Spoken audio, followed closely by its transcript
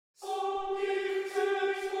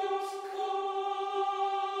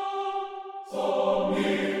Hello,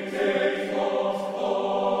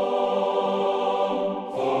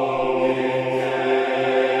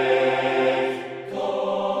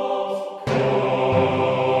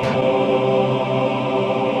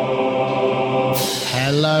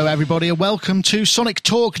 everybody, and welcome to Sonic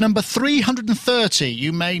Talk number 330.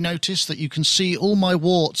 You may notice that you can see all my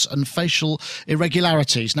warts and facial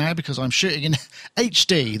irregularities now because I'm shooting in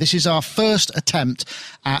HD. This is our first attempt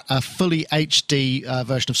at a fully HD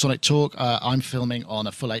version of Sonic Talk. I'm filming on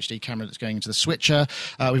a full HD camera that's going into the switcher.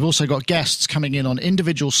 We've also got guests coming in on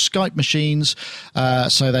individual Skype machines,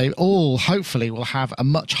 so they all hopefully will have a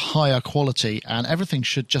much higher quality, and everything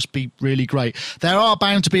should just be really great. There are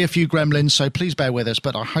bound to be a few gremlins, so please bear with us,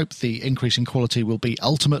 but I hope the increase in quality will be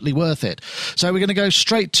ultimately worth it. So we're going to go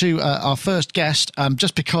straight to our first guest,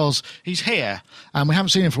 just because he's here and we haven't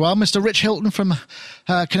seen him for a while. Mr. Rich Hilton from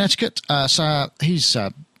Connecticut. So he's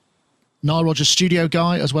Nile Rodgers studio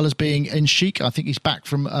guy, as well as being in Chic. I think he's back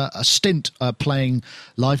from a stint playing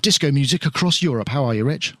live disco music across Europe. How are you,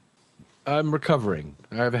 Rich? I'm recovering.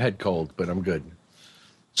 I have a head cold, but I'm good.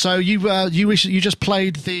 So you recently just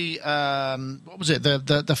played the what was it,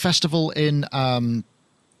 the festival in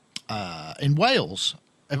Wales?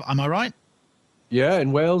 Am I right? Yeah,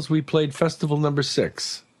 in Wales we played festival number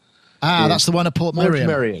 6. That's the one at Port Merion.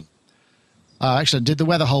 Merion. Excellent. Did the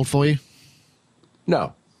weather hold for you?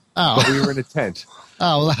 No. Oh, but we were in a tent.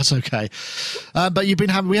 Oh, well, that's okay. But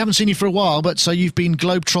we haven't seen you for a while, but so you've been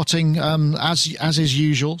globetrotting as is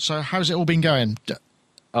usual. So how's it all been going?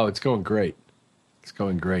 Oh, it's going great. It's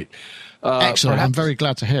going great. Excellent. I'm very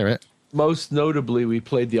glad to hear it. Most notably, we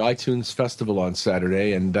played the iTunes Festival on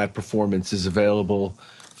Saturday, and that performance is available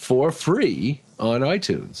for free on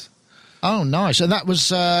iTunes. Oh, nice. And that was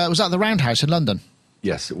that the Roundhouse in London?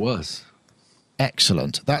 Yes, it was.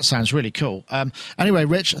 Excellent. That sounds really cool. Anyway,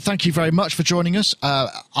 Rich, thank you very much for joining us.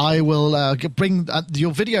 I will bring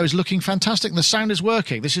your video is looking fantastic and the sound is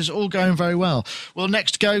working. This is all going very well. We'll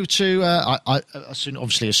next go to, as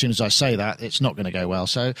soon as I say that, it's not going to go well.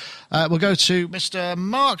 So we'll go to Mr.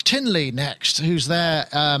 Mark Tinley next, who's there.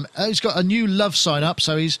 He's got a new love sign up,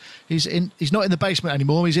 so he's not in the basement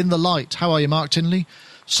anymore. He's in the light. How are you, Mark Tinley?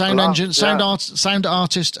 Sound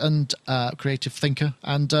artist and creative thinker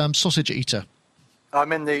and sausage eater.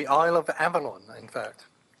 I'm in the Isle of Avalon, in fact.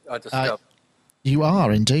 I discovered. You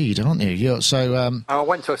are indeed, aren't you? I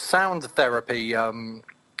went to a sound therapy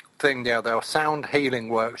thing the other day, a sound healing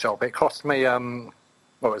workshop. It cost me, it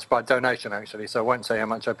was by donation actually, so I won't say how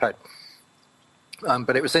much I paid.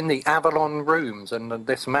 But it was in the Avalon rooms, and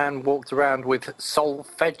this man walked around with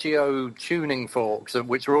solfeggio tuning forks,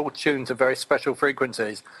 which were all tuned to very special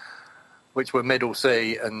frequencies, which were middle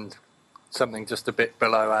C and something just a bit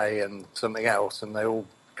below A and something else, and they all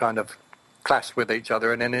kind of clashed with each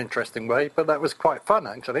other in an interesting way. But that was quite fun,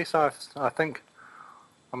 actually, so I think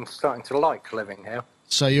I'm starting to like living here.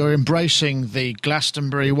 So you're embracing the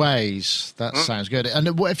Glastonbury ways. That sounds good. And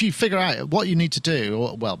if you figure out what you need to do,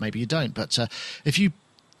 or well, maybe you don't, but if you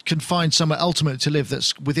can find somewhere ultimately to live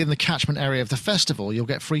that's within the catchment area of the festival, you'll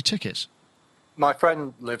get free tickets. My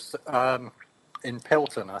friend lives in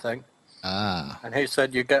Pilton, I think. And he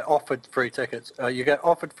said you get offered free tickets.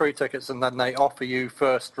 And then they offer you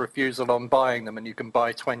first refusal on buying them, and you can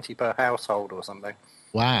buy 20 per household or something.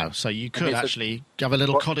 Wow, so you could actually have a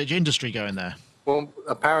little cottage industry going there. Well,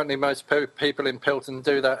 apparently most people in Pilton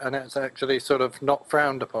do that, and it's actually sort of not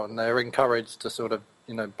frowned upon. They're encouraged to sort of,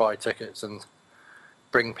 buy tickets and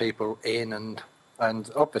bring people in,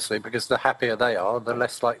 and obviously because the happier they are, the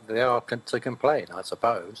less likely they are to complain, I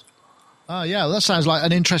suppose. Oh yeah, well, that sounds like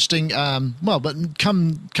an interesting. But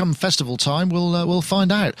come festival time, we'll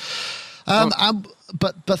find out.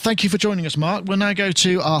 But thank you for joining us, Mark. We'll now go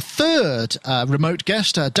to our third remote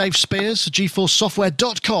guest, Dave Spears,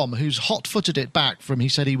 GeForceSoftware.com, who's hot-footed it back from he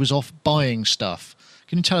said he was off buying stuff.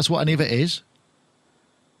 Can you tell us what any of it is?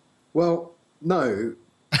 Well, no,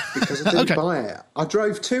 because I didn't buy it. I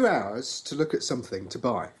drove 2 hours to look at something to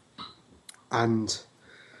buy, and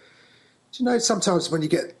sometimes when you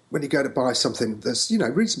go to buy something that's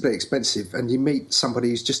reasonably expensive, and you meet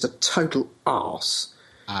somebody who's just a total arse,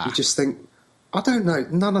 you just think, I don't know,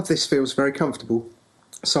 none of this feels very comfortable,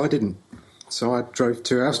 so I didn't. So I drove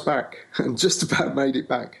 2 hours back and just about made it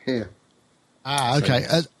back here. Okay.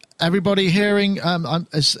 Everybody hearing?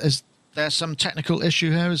 Is there some technical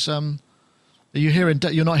issue here? Are you hearing?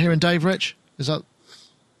 You're not hearing Dave, Rich? Is that?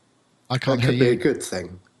 I can't hear you. It could be a good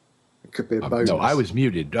thing. It could be a bonus. No, I was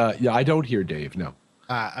muted. Yeah, I don't hear Dave. No.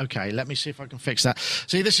 Okay, let me see if I can fix that.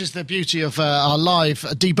 See, this is the beauty of our live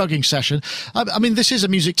debugging session. I mean, this is a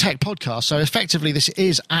music tech podcast, so effectively this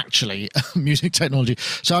is actually music technology.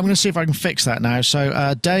 So I'm going to see if I can fix that now.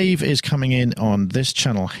 So Dave is coming in on this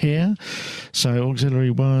channel here. So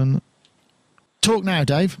auxiliary 1. Talk now,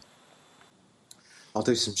 Dave. I'll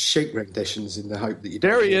do some sheet renditions in the hope that you.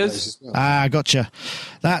 There he is. As well. Gotcha.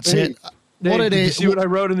 That's it. Dave, What it did is? you see what I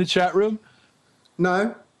wrote in the chat room?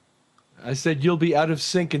 No. I said you'll be out of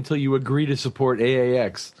sync until you agree to support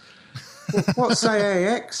AAX. What's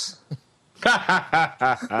AAX?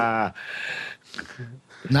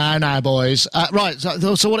 No, boys. Right.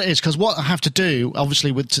 So what it is, because what I have to do,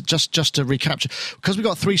 obviously, just to recapture, because we've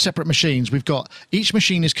got 3 separate machines. We've got each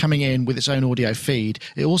machine is coming in with its own audio feed.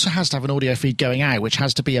 It also has to have an audio feed going out, which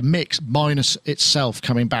has to be a mix minus itself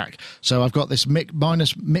coming back. So I've got this mix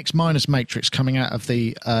minus matrix coming out of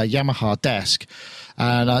the Yamaha desk.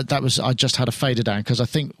 And I just had a fader down because I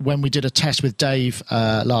think when we did a test with Dave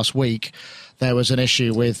last week, there was an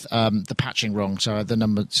issue with the patching wrong. So the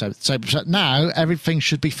number, so now everything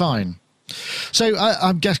should be fine. So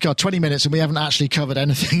I'm guess God 20 minutes and we haven't actually covered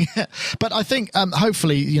anything yet. But I think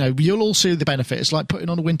hopefully you'll all see the benefit. It's like putting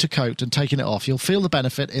on a winter coat and taking it off. You'll feel the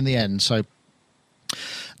benefit in the end. So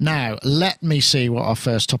now let me see what our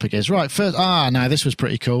first topic is. Right, first. Now this was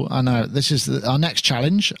pretty cool. I know this is our next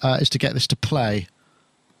challenge is to get this to play.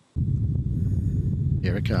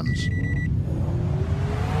 Here it comes.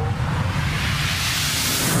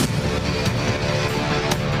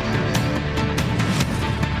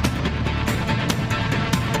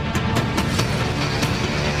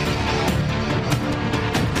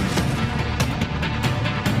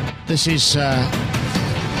 This is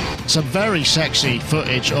some very sexy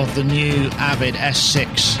footage of the new Avid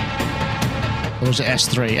S6. Or was it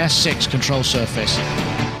S3? S6 control surface.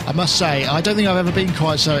 I must say, I don't think I've ever been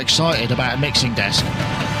quite so excited about a mixing desk.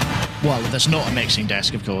 Well, there's not a mixing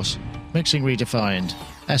desk, of course. Mixing redefined.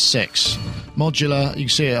 S6. Modular, you can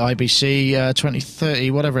see it at IBC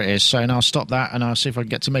 2030, whatever it is. So now I'll stop that and I'll see if I can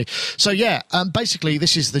get to me. So yeah, basically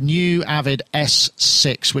this is the new Avid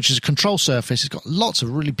S6, which is a control surface. It's got lots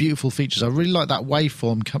of really beautiful features. I really like that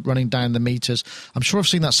waveform running down the meters. I'm sure I've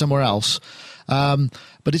seen that somewhere else.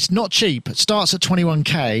 But it's not cheap. It starts at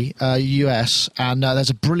 21k US, and there's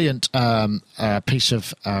a brilliant piece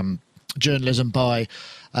of journalism by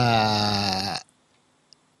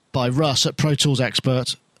Russ at Pro Tools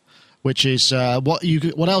Expert, which is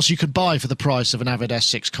what else you could buy for the price of an Avid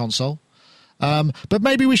S6 console. But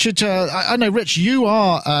maybe we should. I know, Rich, you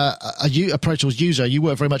are a Pro Tools user. You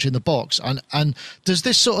work very much in the box, and does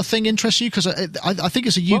this sort of thing interest you? Because I think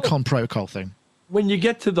it's a Yukon protocol thing. When you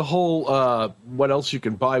get to the whole what else you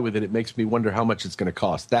can buy with it, it makes me wonder how much it's going to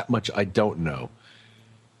cost. That much I don't know.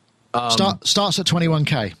 Starts at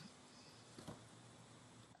 21k,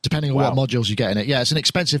 depending on what modules you get in it. Yeah, it's an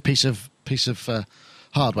expensive piece of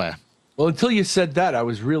hardware. Well, until you said that, I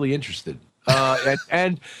was really interested.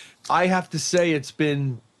 And I have to say, it's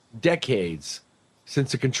been decades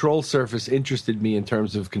since a control surface interested me in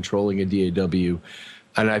terms of controlling a DAW.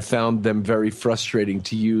 And I found them very frustrating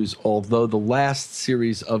to use, although the last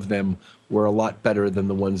series of them were a lot better than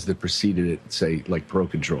the ones that preceded it, say, like Pro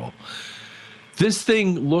Control. This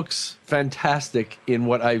thing looks fantastic in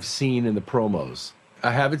what I've seen in the promos.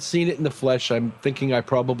 I haven't seen it in the flesh. I'm thinking I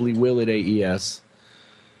probably will at AES.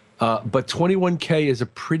 But 21K is a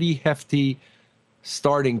pretty hefty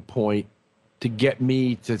starting point to get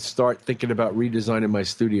me to start thinking about redesigning my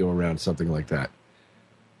studio around something like that.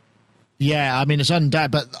 Yeah, I mean, it's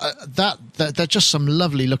undoubted, but there are just some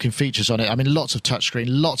lovely looking features on it. I mean, lots of touchscreen,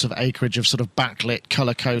 lots of acreage of sort of backlit,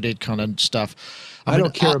 color-coded kind of stuff. I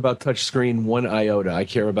don't care about touchscreen one iota. I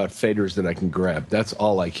care about faders that I can grab. That's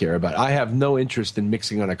all I care about. I have no interest in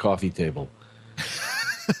mixing on a coffee table.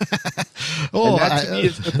 And that to me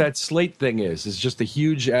is what that Slate thing is. It's just a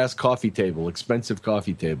huge-ass coffee table, expensive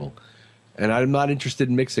coffee table. And I'm not interested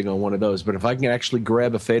in mixing on one of those. But if I can actually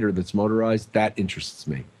grab a fader that's motorized, that interests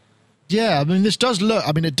me. Yeah, I mean, it does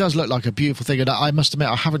look like a beautiful thing, and I must admit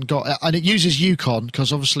I haven't got, and it uses Yukon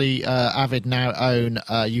because obviously Avid now own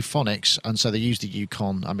Euphonics, and so they use the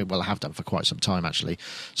Yukon. I mean, well, I have done for quite some time actually.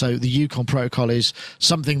 So the Yukon protocol is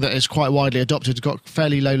something that is quite widely adopted. It's got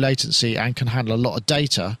fairly low latency and can handle a lot of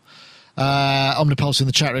data. Omnipulse in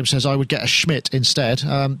the chat room says I would get a Schmidt instead.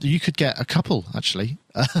 You could get a couple actually,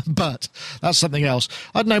 but that's something else.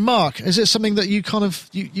 I don't know, Mark. Is it something that you kind of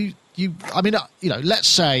I mean, let's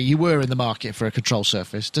say you were in the market for a control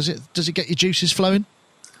surface. Does it get your juices flowing?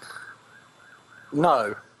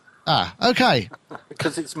 No. Okay.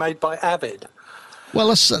 Because it's made by Avid. Well,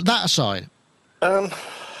 that aside.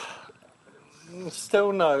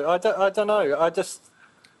 Still no. I don't know.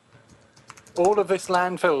 all of this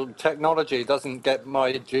landfill technology doesn't get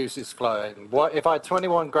my juices flowing. What if I had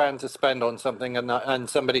 21 grand to spend on something and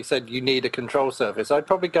somebody said you need a control surface? I'd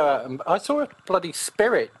probably go out and I saw a bloody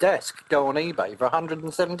Spirit desk go on eBay for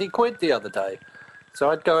 170 quid the other day. So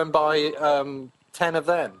I'd go and buy 10 of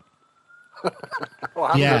them. Or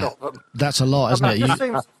 100 of them. That's a lot, isn't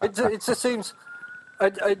it? It just seems.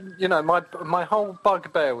 You know, my whole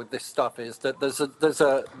bugbear with this stuff is that there's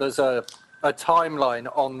a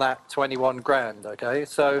timeline on that 21 grand. Okay,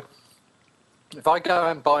 so if I go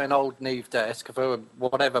and buy an old Neve desk for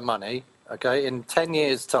whatever money, okay, in 10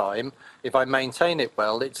 years' time, if I maintain it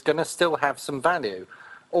well, it's going to still have some value.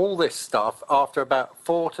 All this stuff, after about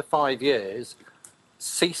 4 to 5 years,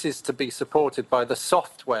 ceases to be supported by the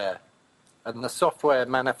software. And the software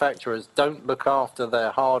manufacturers don't look after their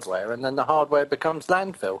hardware, and then the hardware becomes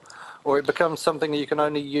landfill, or it becomes something you can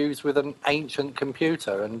only use with an ancient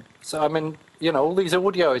computer. And so, I mean, you know, all these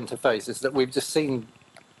audio interfaces that we've just seen,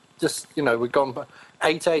 we've gone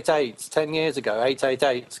 888s 10 years ago.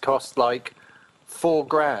 888s cost like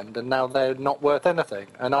 $4,000, and now they're not worth anything.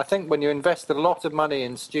 And I think when you invest a lot of money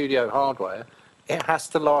in studio hardware, it has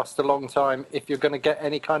to last a long time if you're going to get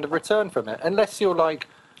any kind of return from it, unless you're like.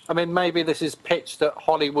 I mean, maybe this is pitched at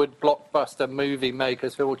Hollywood blockbuster movie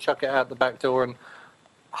makers who will chuck it out the back door and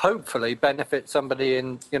hopefully benefit somebody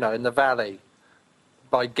in the valley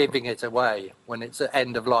by giving it away when it's at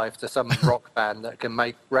end of life to some rock band that can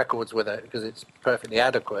make records with it because it's perfectly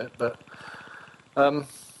adequate. But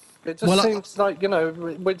it just seems like,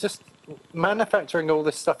 we're just manufacturing all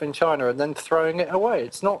this stuff in China and then throwing it away.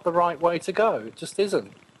 It's not the right way to go. It just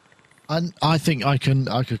isn't. And I think I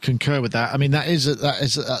could concur with that. I mean, that is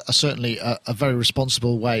certainly a very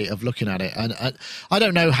responsible way of looking at it. And I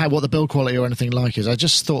don't know what the build quality or anything like is. I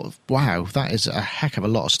just thought, wow, that is a heck of a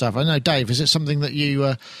lot of stuff. I know, Dave, is it something that you?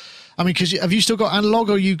 I mean, because have you still got analog,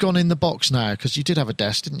 or you gone in the box now? Because you did have a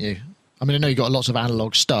desk, didn't you? I mean, I know you got lots of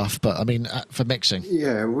analog stuff, but I mean, for mixing.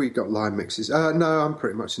 Yeah, we got line mixes. No, I'm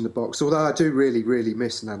pretty much in the box. Although I do really, really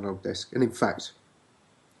miss an analog desk, and in fact.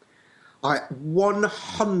 I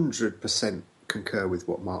 100% concur with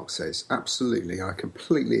what Mark says. Absolutely, I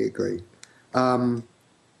completely agree. And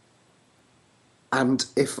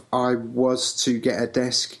if I was to get a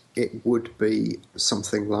desk, it would be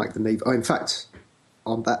something like the Neve. Oh, in fact,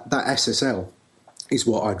 on that SSL is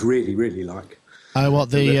what I'd really, really like. Oh,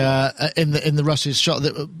 what in the Russ's shot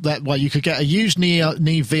that you could get a used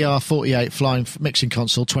Neve VR48 flying mixing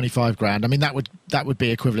console, 25 grand. I mean, that would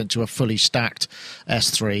be equivalent to a fully stacked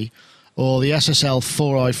S3. Or the SSL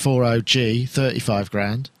 4i40G, 35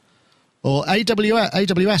 grand. Or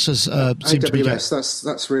AWS has seemed to be... AWS,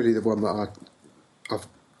 that's really the one that I've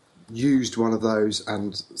used one of those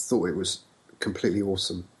and thought it was completely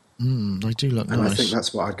awson. They do look nice. And I think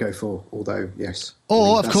that's what I'd go for, although, yes.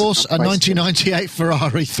 Or, of course, a 1998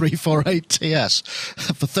 Ferrari 348 TS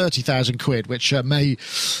for 30,000 quid, which may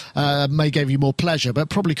give you more pleasure, but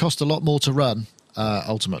probably cost a lot more to run,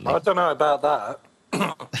 ultimately. I don't know about that.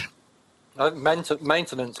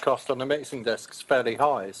 Maintenance cost on a mixing desk is fairly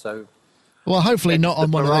high, so... Well, hopefully not on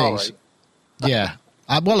one of these. Yeah.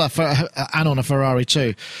 And on a Ferrari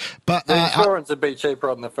too. But the insurance would be cheaper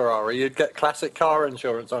on the Ferrari. You'd get classic car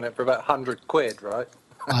insurance on it for about 100 quid, right?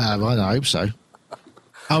 I hope so.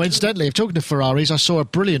 Oh, incidentally, if talking to Ferraris, I saw a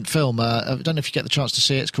brilliant film. I don't know if you get the chance to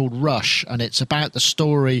see it. It's called Rush, and it's about the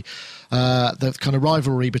story, the kind of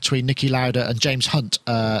rivalry between Niki Lauda and James Hunt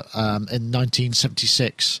in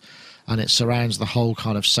 1976. And it surrounds the whole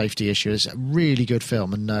kind of safety issue. It's a really good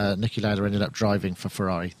film, and Niki Lauda ended up driving for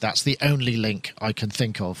Ferrari. That's the only link I can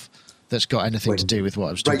think of that's got anything to do with what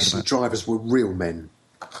I was talking about. Racing drivers were real men.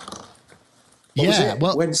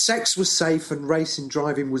 When sex was safe and racing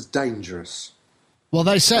driving was dangerous. Well,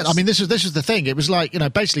 they said, I mean, this was the thing. It was like,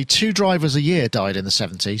 basically 2 drivers a year died in the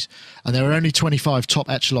 70s, and there were only 25 top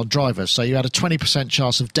echelon drivers. So you had a 20%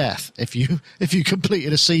 chance of death if you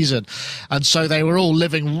completed a season. And so they were all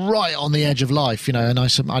living right on the edge of life, and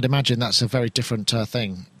I'd imagine that's a very different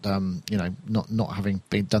thing, not having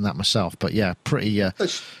done that myself. But yeah, pretty...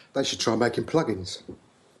 They should try making plugins.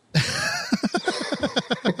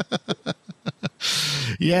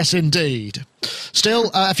 Yes, indeed.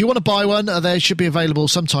 Still, if you want to buy one, they should be available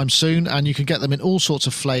sometime soon, and you can get them in all sorts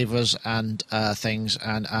of flavours and things.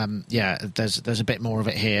 And there's a bit more of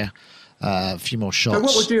it here, a few more shots. So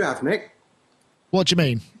what would you have, Nick? What do you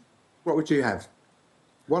mean? What would you have?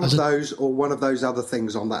 One of those or one of those other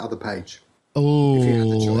things on that other page?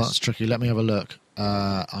 Oh, that's tricky. Let me have a look.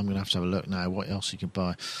 I'm going to have a look now. What else you can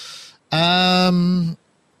buy?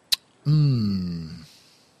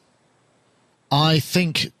 I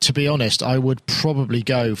think, to be honest, I would probably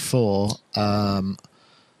go for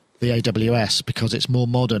the AWS because it's more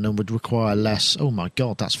modern and would require less. Oh my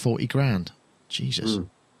God, that's 40 grand. Jesus.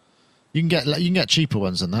 You can get cheaper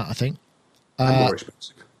ones than that, I think. And more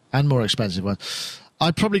expensive. And more expensive ones.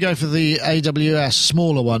 I'd probably go for the AWS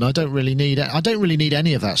smaller one. I don't really need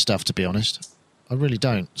any of that stuff, to be honest. I really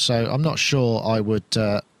don't. So I'm not sure I would.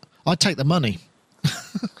 I'd take the money.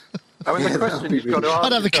 I mean, the question you've got to ask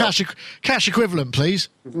I'd have the cash equivalent, please.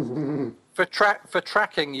 For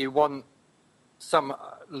tracking, you want some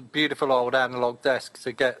beautiful old analog desk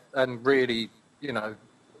to get, and really,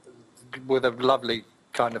 with a lovely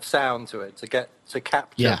kind of sound to it, to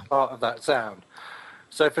capture part of that sound.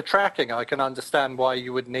 So for tracking, I can understand why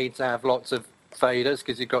you would need to have lots of faders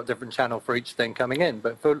because you've got different channel for each thing coming in.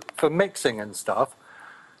 But for mixing and stuff,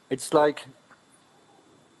 it's like,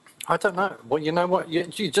 I don't know. Well, you know what?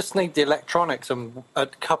 You just need the electronics and a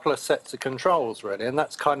couple of sets of controls, really, and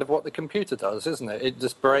that's kind of what the computer does, isn't it? It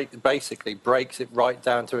just basically breaks it right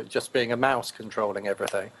down to it just being a mouse controlling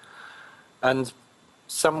everything. And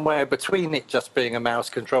somewhere between it just being a mouse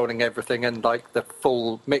controlling everything and like the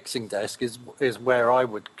full mixing desk is where I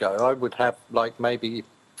would go. I would have like maybe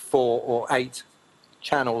 4 or 8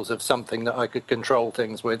 channels of something that I could control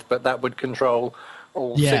things with, but that would control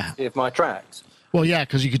all 60 of my tracks. Well, yeah,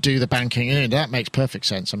 because you could do the banking in. That makes perfect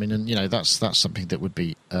sense. I mean, and that's something that would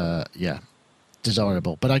be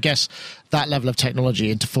desirable. But I guess that level of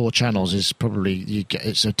technology into 4 channels is probably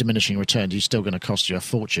it's a diminishing return. You're still going to cost you a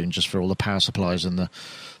fortune just for all the power supplies and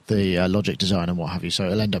the logic design and what have you. So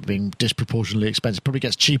it'll end up being disproportionately expensive. Probably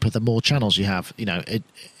gets cheaper the more channels you have. In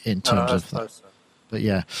terms of. But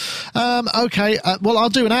yeah, okay. Well, I'll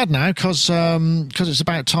do an ad now because it's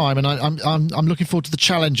about time, and I'm looking forward to the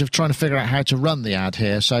challenge of trying to figure out how to run the ad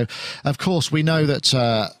here. So, of course, we know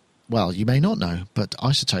that. Well, you may not know, but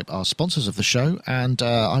iZotope are sponsors of the show, and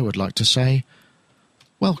I would like to say,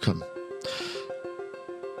 welcome.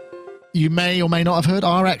 You may or may not have heard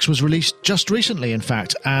RX was released just recently, in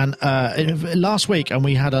fact, and last week, and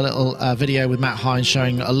we had a little video with Matt Hines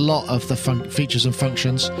showing a lot of the features and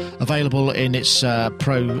functions available in its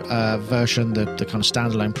Pro version, the kind of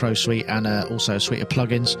standalone Pro suite, and also a suite of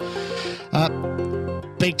plugins.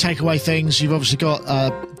 Big takeaway things. You've obviously got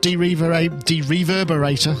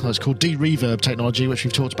dereverberator. It's called dereverb technology, which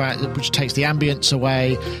we've talked about, which takes the ambience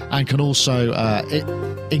away and can also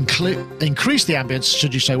increase the ambience,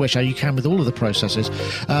 should you so wish, how you can with all of the processes.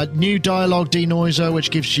 New dialogue denoiser,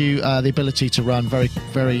 which gives you the ability to run very,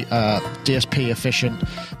 very DSP efficient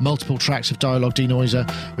multiple tracks of dialogue denoiser.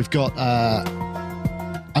 We've got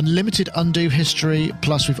unlimited undo history,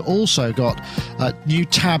 plus we've also got a new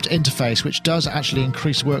tabbed interface, which does actually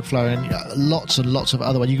increase workflow, and lots and lots of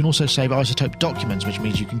other ones. You can also save iZotope documents, which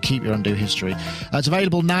means you can keep your undo history. It's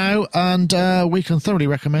available now, and we can thoroughly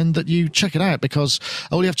recommend that you check it out, because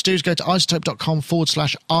all you have to do is go to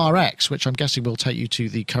iZotope.com/RX, which I'm guessing will take you to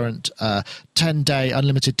the current 10-day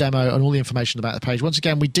unlimited demo and all the information about the page. Once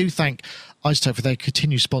again, we do thank iZotope for their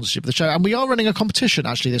continued sponsorship of the show, and we are running a competition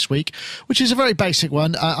actually this week, which is a very basic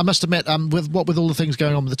one. I must admit, with all the things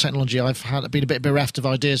going on with the technology, I've been a bit bereft of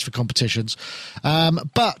ideas for competitions,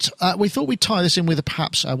 but we thought we'd tie this in with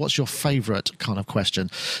perhaps what's your favourite kind of question.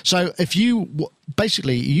 So if you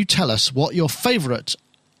tell us what your favourite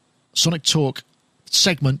Sonic Talk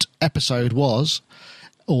segment episode was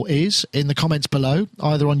or is in the comments below,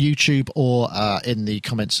 either on YouTube or in the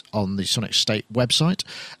comments on the Sonic State website.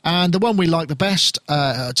 And the one we like the best,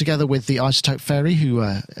 together with the iZotope Fairy, who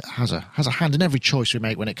has a hand in every choice we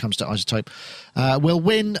make when it comes to iZotope, will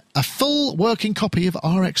win a full working copy of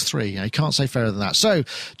RX3. You can't say fairer than that. So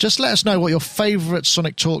just let us know what your favourite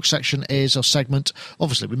Sonic Talk section is or segment.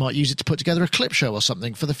 Obviously, we might use it to put together a clip show or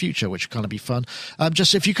something for the future, which would kind of be fun.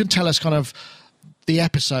 Just if you can tell us kind of the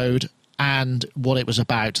episode and what it was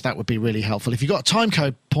about, that would be really helpful. If you've got a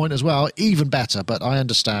timecode point as well, even better, but I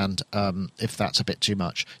understand if that's a bit too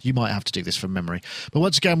much. You might have to do this from memory. But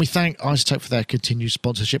once again, we thank iZotope for their continued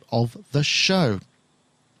sponsorship of the show.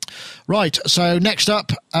 Right, so next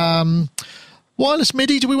up, wireless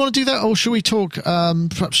MIDI. Do we want to do that, or should we talk?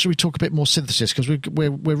 Perhaps should we talk a bit more synthesis, because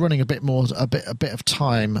we're running a bit of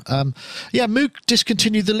time. Moog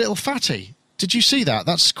discontinued the Little Fatty. Did you see that?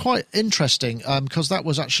 That's quite interesting, because that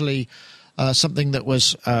was actually something that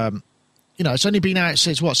was, it's only been out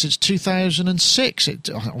since 2006.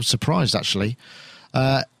 I was surprised, actually.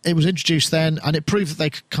 It was introduced then, and it proved that they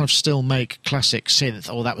could kind of still make classic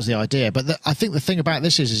synth, or that was the idea. But I think the thing about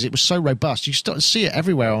this is it was so robust. You start to see it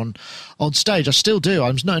everywhere on stage. I still do.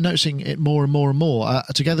 I'm noticing it more and more and more,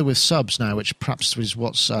 together with subs now, which perhaps is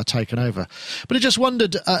what's taken over. But I just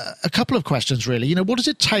wondered a couple of questions, really. You know, what does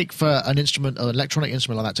it take for an instrument, or an electronic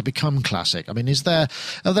instrument like that, to become classic? I mean,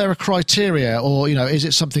 are there a criteria, or, you know, is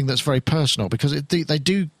it something that's very personal? Because they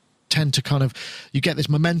do tend to kind of, you get this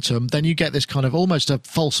momentum, then you get this kind of almost a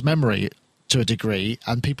false memory to a degree,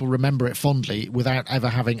 and people remember it fondly without ever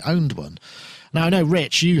having owned one. Now, I know,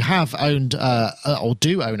 Rich, you have owned or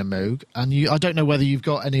do own a Moog, and I don't know whether you've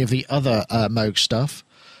got any of the other Moog stuff,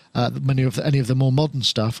 any of the more modern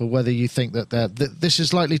stuff, or whether you think that this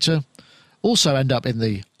is likely to also end up in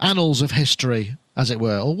the annals of history, as it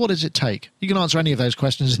were, or what does it take? You can answer any of those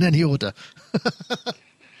questions in any order.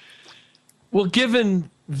 Well, given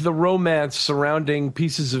the romance surrounding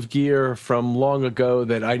pieces of gear from long ago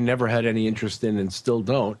that I never had any interest in and still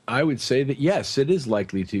don't, I would say that, yes, it is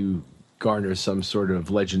likely to garner some sort of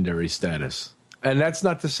legendary status. And that's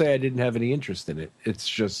not to say I didn't have any interest in it. It's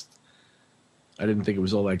just I didn't think it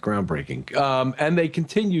was all that groundbreaking. And they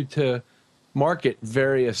continue to market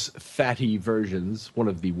various fatty versions, one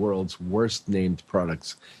of the world's worst named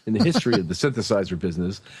products in the history of the synthesizer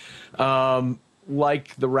business,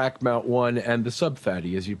 like the rack mount one and the sub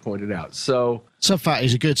fatty, as you pointed out. So sub fatty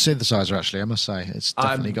is a good synthesizer, actually, I must say. It's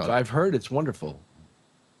definitely I've heard it's wonderful.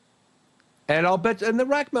 And I'll bet, and the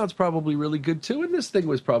rack mount's probably really good too, and this thing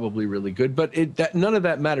was probably really good, but none of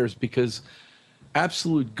that matters, because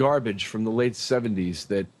absolute garbage from the late 70s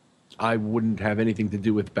that I wouldn't have anything to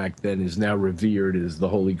do with back then is now revered as the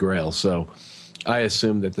Holy Grail. So I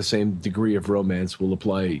assume that the same degree of romance will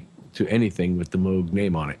apply to anything with the Moog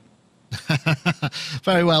name on it.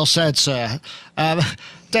 Very well said, sir.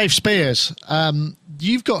 Dave Spears,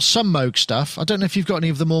 you've got some Moog stuff. I don't know if you've got any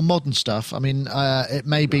of the more modern stuff. I mean, it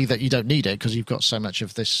may be that you don't need it because you've got so much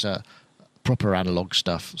of this proper analog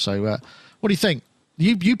stuff. So what do you think?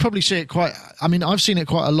 You probably see it quite... I mean, I've seen it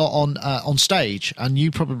quite a lot on stage, and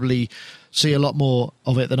you probably see a lot more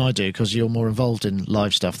of it than I do because you're more involved in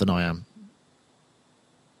live stuff than I am.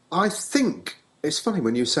 I think... It's funny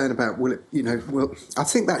when you're saying about, I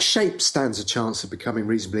think that shape stands a chance of becoming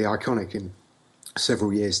reasonably iconic in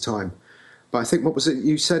several years' time. But I think, what was it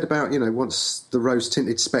you said about, once the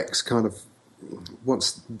rose-tinted specs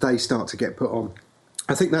once they start to get put on,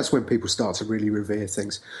 I think that's when people start to really revere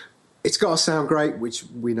things. It's got to sound great, which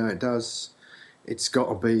we know it does. It's got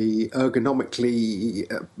to be ergonomically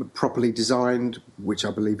properly designed, which I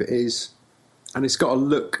believe it is. And it's got to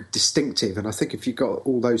look distinctive. And I think if you've got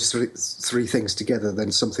all those three things together, then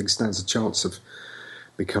something stands a chance of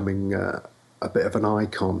becoming a bit of an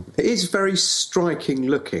icon. It is very striking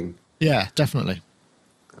looking. Yeah, definitely.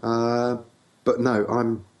 But no,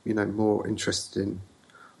 I'm, more interested in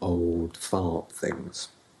old fart things.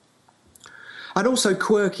 And also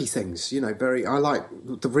quirky things, I like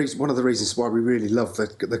one of the reasons why we really love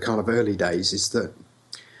the kind of early days is that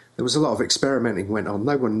there was a lot of experimenting went on.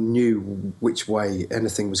 No one knew which way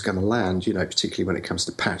anything was going to land, particularly when it comes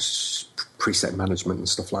to patch preset management and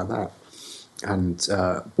stuff like that. And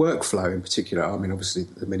workflow in particular. I mean, obviously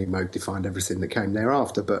the Mini Moog defined everything that came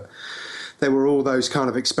thereafter, but there were all those kind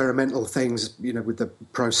of experimental things, with the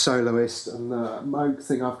Pro Soloist. And the Moog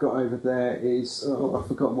thing I've got over there is, I've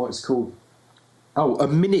forgotten what it's called. Oh, a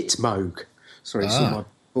Minute Moog. Sorry, it's not my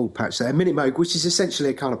ball patch there. A Minute Moog, which is essentially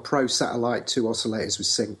a kind of Pro Satellite, 2 oscillators with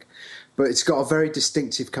sync. But it's got a very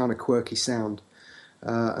distinctive kind of quirky sound.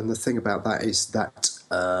 And the thing about that is that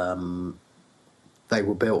they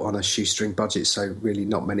were built on a shoestring budget, so really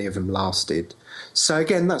not many of them lasted. So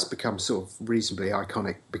again, that's become sort of reasonably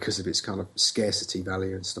iconic because of its kind of scarcity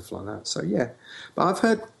value and stuff like that. So yeah. But I've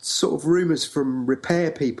heard sort of rumours from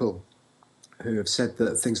repair people who have said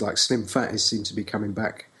that things like Slim Fatties seem to be coming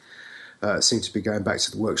back, seem to be going back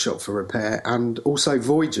to the workshop for repair, and also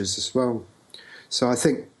Voyagers as well. So I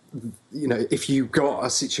think, if you've got a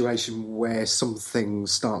situation where something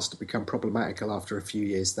starts to become problematical after a few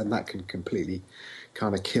years, then that can completely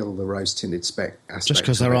kind of kill the rose-tinted spec aspect. Just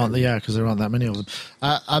because there aren't that many of them.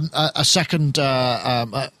 A second...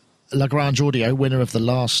 Lagrange Audio, winner of the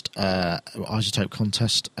last Isotope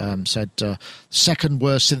contest, said second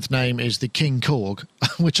worst synth name is the King Korg,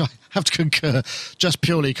 which I have to concur, just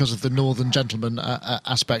purely because of the Northern Gentleman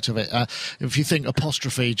aspect of it. If you think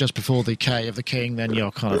apostrophe just before the K of the King, then you're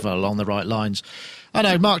kind of along the right lines. I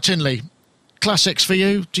know, Mark Tinley, classics for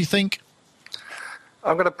you, do you think?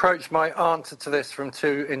 I'm going to approach my answer to this from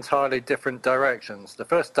two entirely different directions. The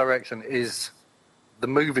first direction is the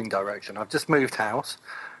moving direction. I've just moved house.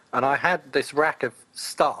 And I had this rack of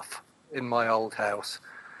stuff in my old house,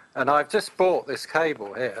 and I've just bought this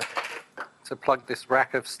cable here to plug this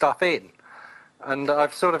rack of stuff in, and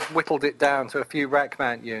I've sort of whittled it down to a few rack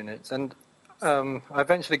mount units, and I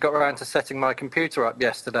eventually got around to setting my computer up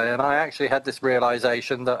yesterday, and I actually had this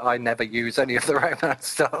realization that I never use any of the rack mount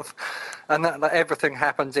stuff, and that everything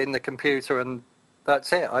happens in the computer, and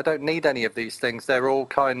that's it. I don't need any of these things. They're all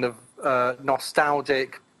kind of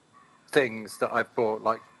nostalgic things that I've bought,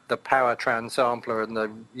 like the Powertran sampler and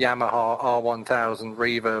the Yamaha R1000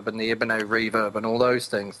 reverb and the Ibanez reverb and all those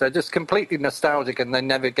things. They're just completely nostalgic and they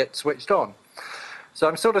never get switched on. So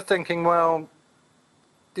I'm sort of thinking, well,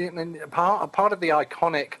 part of the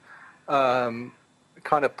iconic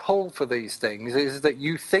kind of pull for these things is that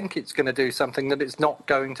you think it's going to do something that it's not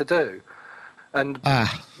going to do. And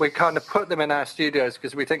we kind of put them in our studios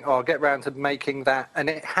because we think, I'll get round to making that. And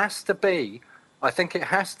it has to be, I think it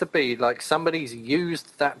has to be like somebody's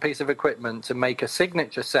used that piece of equipment to make a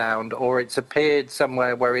signature sound, or it's appeared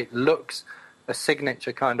somewhere where it looks a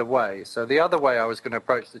signature kind of way. So the other way I was going to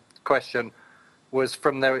approach the question was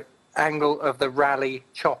from the angle of the rally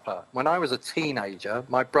chopper. When I was a teenager,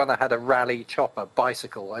 my brother had a rally chopper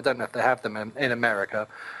bicycle. I don't know if they have them in America.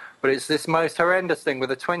 But it's this most horrendous thing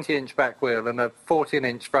with a 20-inch back wheel and a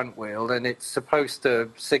 14-inch front wheel, and it's supposed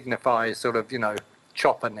to signify sort of,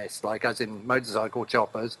 chopperness, like as in motorcycle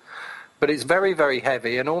choppers. But it's very, very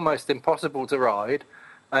heavy and almost impossible to ride.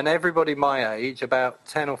 And everybody my age, about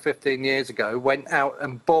 10 or 15 years ago, went out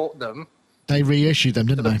and bought them. They reissued them,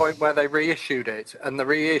 didn't they? To the point where they reissued it, and the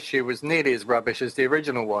reissue was nearly as rubbish as the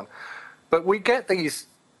original one. But we get these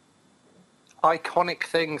iconic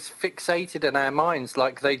things fixated in our minds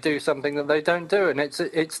like they do something that they don't do, and it's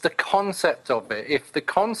the concept of it. If the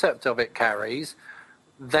concept of it carries,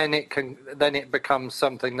 then it becomes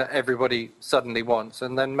something that everybody suddenly wants,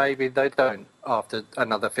 and then maybe they don't after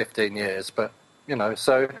another 15 years. But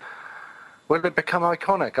so will it become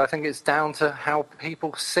iconic? I think it's down to how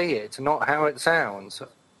people see it, not how it sounds.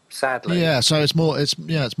 Sadly, yeah. So it's more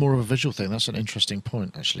of a visual thing. That's an interesting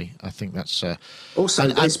point, actually. I think that's also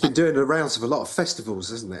it's been doing the rounds of a lot of festivals,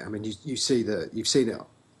 hasn't it? I mean, you see that, you've seen it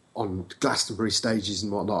on Glastonbury stages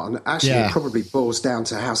and whatnot, and actually it probably boils down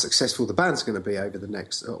to how successful the band's going to be over the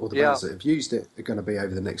next, or the bands that have used it are going to be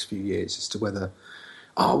over the next few years, as to whether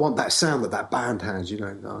I want that sound that band has.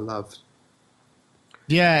 I love.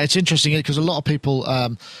 Yeah, it's interesting because a lot of people,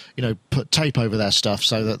 put tape over their stuff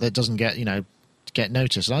so that it doesn't get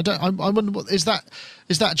noticed. And I wonder, is that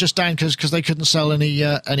just down because they couldn't sell any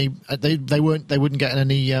they wouldn't get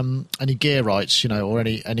any gear rights, or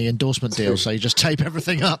any endorsement deals, so you just tape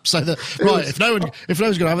everything up so that if no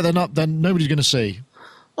one's going to have it, then nobody's going to see.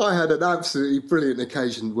 I had an absolutely brilliant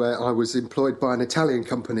occasion where I was employed by an Italian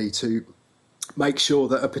company to make sure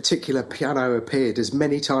that a particular piano appeared as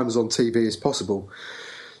many times on TV as possible.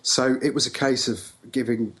 So it was a case of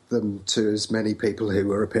giving them to as many people who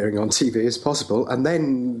were appearing on TV as possible, and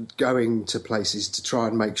then going to places to try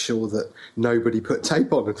and make sure that nobody put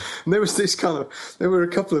tape on it. And there were a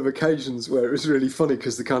couple of occasions where it was really funny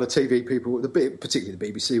because the kind of TV people, particularly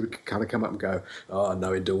the BBC, would kind of come up and go, "Oh,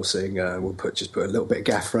 no endorsing. We'll just put a little bit of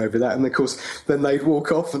gaffer over that." And of course, then they'd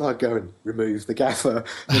walk off, and I'd go and remove the gaffer,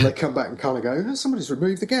 and they'd come back and kind of go, "Oh, somebody's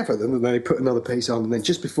removed the gaffer." And then they put another piece on, and then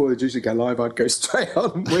just before the juice would go live, I'd go straight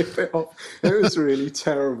on and whip it off. It was really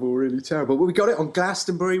terrible, really terrible. But we got it on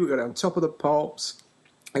Glastonbury, we got it on Top of the Pops.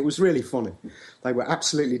 It was really funny. They were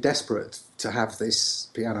absolutely desperate to have this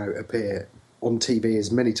piano appear on TV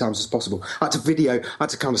as many times as possible. I had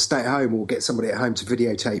to kind of stay at home or get somebody at home to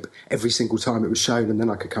videotape every single time it was shown, and then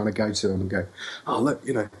I could kind of go to them and go, "Oh, look,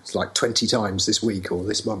 it's like 20 times this week or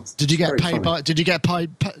this month." Did you get paid did you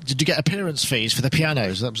get appearance fees for the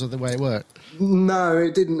pianos? That was the way it worked. No,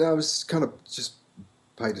 it didn't. I was kind of just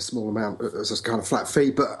paid a small amount as a kind of flat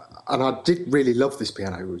fee, and I did really love this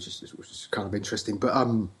piano, which is kind of interesting. But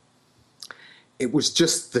it was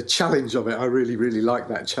just the challenge of it. I really, really liked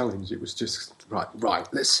that challenge. It was just right.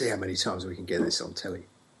 Let's see how many times we can get this on telly.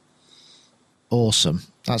 Awesome.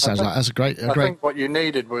 That sounds like that's a great. I think what you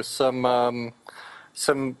needed was some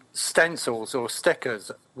stencils or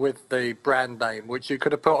stickers with the brand name, which you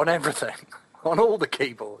could have put on everything. On all the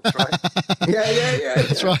keyboards, right? Yeah.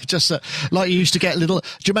 That's right. Just like you used to get little. Do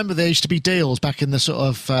you remember there used to be deals back in the sort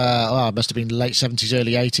of it must have been late 70s,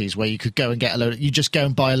 early 80s, where you could go and get you just go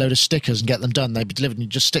and buy a load of stickers and get them done. They'd be delivered, and you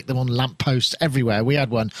just stick them on lampposts everywhere. We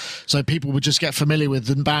had one, so people would just get familiar with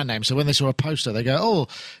the band name. So when they saw a poster, they go, "Oh,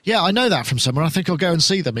 yeah, I know that from somewhere. I think I'll go and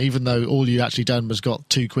see them." Even though all you actually done was got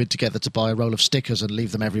 £2 together to buy a roll of stickers and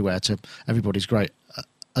leave them everywhere to everybody's great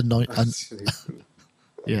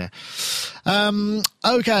Yeah.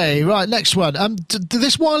 Okay, right, next one. Did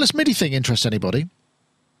this wireless MIDI thing interest anybody?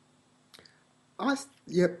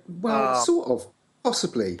 Sort of,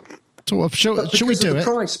 possibly. Sort of. Shall we do the it?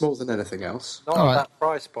 Price more than anything else. Not All at right. that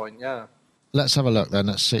price point, yeah. Let's have a look then.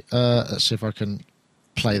 Let's see. Let's see if I can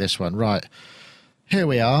play this one. Right. Here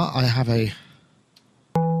we are. I have a.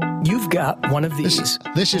 You've got one of these.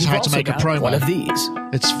 This is You've how to also make a got promo. one of these.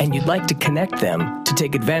 And you'd like to connect them to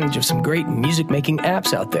take advantage of some great music-making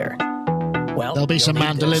apps out there. Well, There'll be some you'll need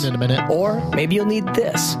mandolin this. in a minute. Or maybe you'll need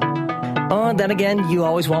this. Then again, you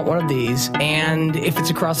always want one of these. And if it's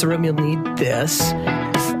across the room, you'll need this.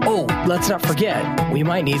 Oh, let's not forget, we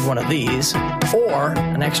might need one of these. Or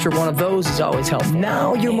an extra one of those is always helpful.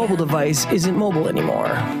 Now your mobile device isn't mobile anymore.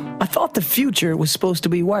 I thought the future was supposed to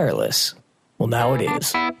be wireless. Well, now it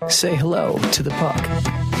is. Say hello to the Puck.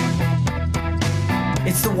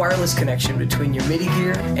 It's the wireless connection between your MIDI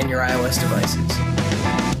gear and your iOS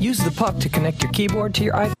devices. Use the Puck to connect your keyboard to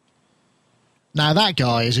your iPhone. Now, that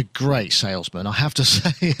guy is a great salesman, I have to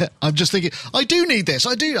say. I'm just thinking, I do need this.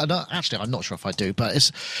 I do. Actually, I'm not sure if I do, but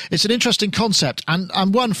it's an interesting concept. And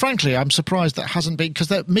one, frankly, I'm surprised that hasn't been, because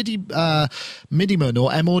that Midiman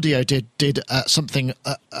or M Audio did something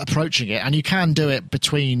approaching it, and you can do it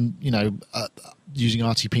between, using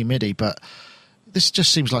RTP MIDI, but this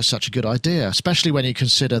just seems like such a good idea, especially when you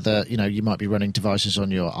consider that, you might be running devices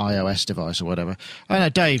on your iOS device or whatever. I know,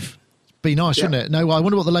 Dave, be nice, wouldn't it? No, I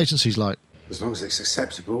wonder what the latency's like. As long as it's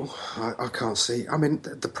acceptable, I can't see. I mean,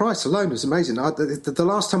 the price alone is amazing. The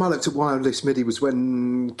last time I looked at wireless MIDI was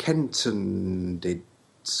when Kenton did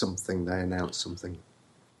something. They announced something.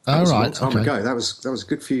 That was a long time ago. That was a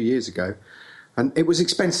good few years ago, and it was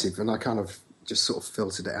expensive. And I kind of just sort of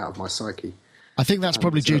filtered it out of my psyche. I think that's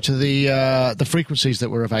probably due to the frequencies that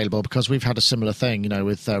were available, because we've had a similar thing,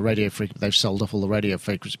 with radio frequency. They've sold off all the radio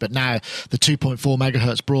frequencies, but now the 2.4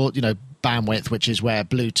 megahertz broad, bandwidth, which is where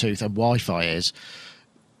Bluetooth and Wi-Fi is,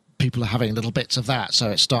 people are having little bits of that,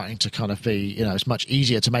 so it's starting to kind of be, it's much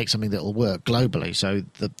easier to make something that will work globally, so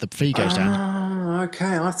the fee goes down.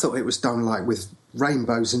 Okay, I thought it was done like with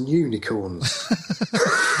rainbows and unicorns.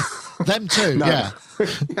 Them too, yeah.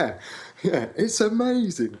 yeah, it's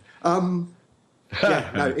amazing.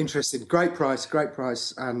 Interesting. Great price,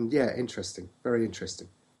 and interesting, very interesting.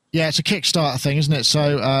 Yeah, it's a Kickstarter thing, isn't it?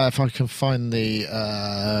 So if I can find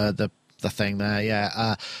the thing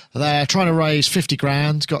there, they're trying to raise 50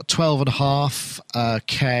 grand, got 12.5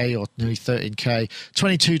 K or nearly 13K,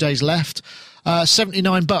 22 days left.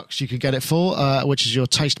 $79 you can get it for, which is your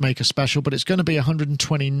Tastemaker special, but it's going to be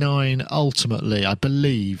 129 ultimately, I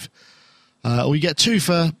believe. Or you get two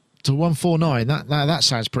for 149. That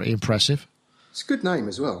sounds pretty impressive. It's a good name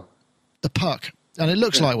as well. The Puck, and it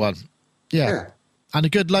looks like one. Yeah. And a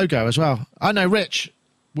good logo as well. I know, Rich,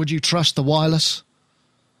 would you trust the wireless?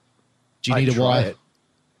 Do you need a wire? It.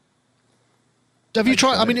 Have you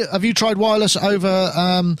tried? Have you tried wireless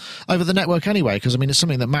over the network anyway? Because it's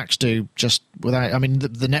something that Macs do just without.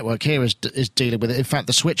 The network here is dealing with it. In fact,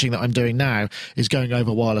 the switching that I'm doing now is going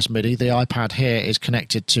over wireless MIDI. The iPad here is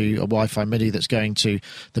connected to a Wi-Fi MIDI that's going to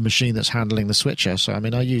the machine that's handling the switcher. So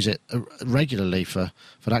I use it regularly for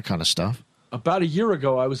that kind of stuff. About a year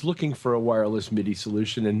ago, I was looking for a wireless MIDI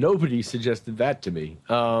solution, and nobody suggested that to me.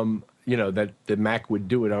 That the Mac would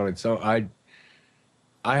do it on its own.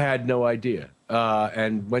 I had no idea,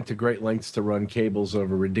 and went to great lengths to run cables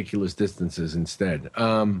over ridiculous distances instead.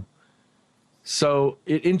 So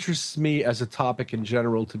it interests me as a topic in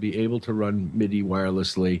general to be able to run MIDI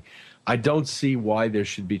wirelessly. I don't see why there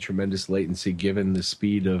should be tremendous latency given the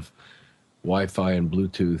speed of Wi-Fi and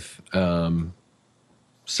Bluetooth.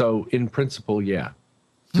 So in principle, yeah.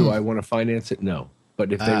 Do I want to finance it? No.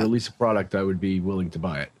 But if they release a product, I would be willing to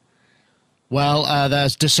buy it. Well,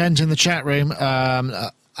 there's dissent in the chat room.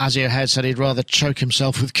 Azio Head said he'd rather choke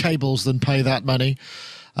himself with cables than pay that money.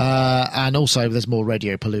 And also, there's more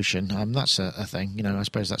radio pollution. That's a thing. I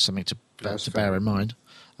suppose that's something to bear in mind,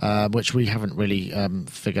 which we haven't really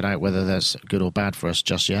figured out whether that's good or bad for us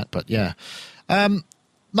just yet. But yeah.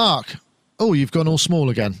 Mark, you've gone all small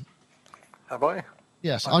again. Have I?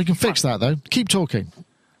 Yes, I can fix that, though. Keep talking.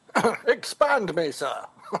 Expand me, sir.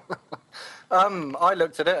 I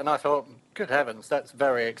looked at it and I thought, good heavens, that's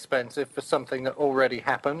very expensive for something that already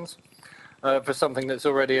happens, for something that's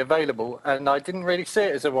already available. And I didn't really see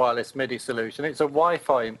it as a wireless MIDI solution. It's a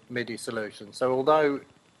Wi-Fi MIDI solution. So although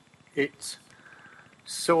it's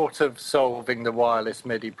sort of solving the wireless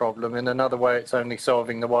MIDI problem, in another way it's only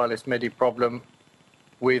solving the wireless MIDI problem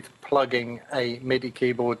with plugging a MIDI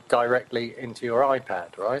keyboard directly into your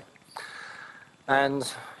iPad, right? And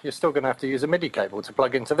you're still going to have to use a MIDI cable to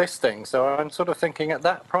plug into this thing. So I'm sort of thinking at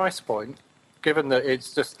that price point, given that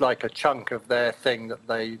it's just like a chunk of their thing that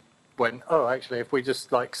they went, actually, if we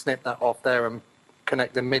just snip that off there and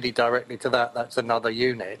connect the MIDI directly to that, that's another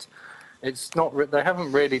unit. It's not. They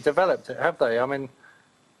haven't really developed it, have they? I mean,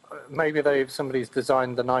 maybe somebody's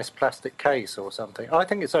designed a nice plastic case or something. I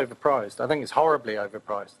think it's overpriced. I think it's horribly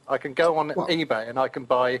overpriced. I can go on eBay and I can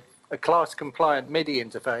buy a class-compliant MIDI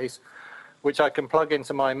interface, which I can plug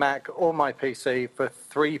into my Mac or my PC for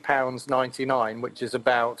 £3.99, which is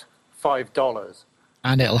about $5.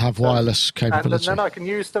 And it'll have wireless capability. And then I can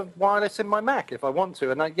use the wireless in my Mac if I want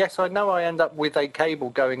to. And yes, I know I end up with a cable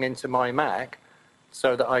going into my Mac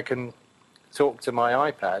so that I can talk to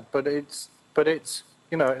my iPad, but it's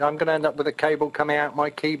I'm going to end up with a cable coming out my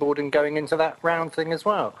keyboard and going into that round thing as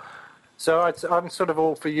well. So I'm sort of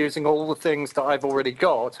all for using all the things that I've already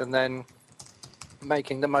got and then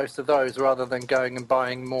making the most of those rather than going and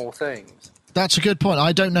buying more things. That's a good point.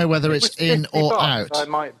 I don't know whether it's in or out. I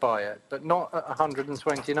might buy it, but not at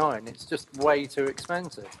 129. It's just way too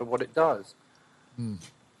expensive for what it does.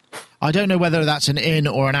 I don't know whether that's an in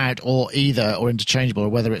or an out or either or interchangeable, or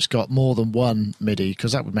whether it's got more than one MIDI,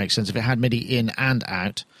 because that would make sense. If it had MIDI in and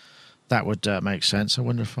out, that would make sense. I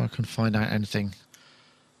wonder if I can find out anything.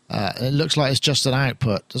 It looks like it's just an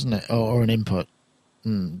output, doesn't it, or an input.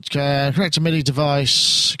 Connect a MIDI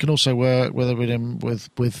device. It can also work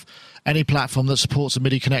with any platform that supports a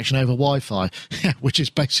MIDI connection over Wi-Fi, which is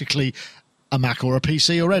basically a Mac or a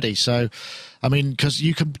PC already. So, I mean, because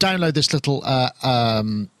you can download this little...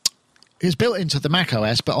 it's built into the Mac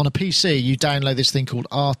OS, but on a PC, you download this thing called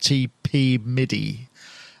RTP MIDI.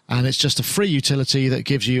 And it's just a free utility that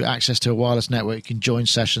gives you access to a wireless network. You can join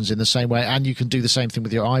sessions in the same way, and you can do the same thing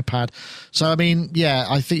with your iPad. So, I mean, yeah,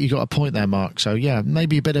 I think you got a point there, Mark. So, yeah,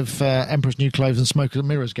 maybe a bit of Emperor's New Clothes and Smoke and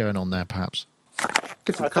Mirrors going on there, perhaps.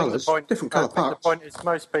 Different colours, different colour parts. The point is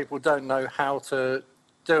most people don't know how to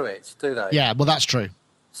do it, do they? Yeah, well, that's true.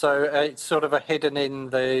 So it's sort of hidden in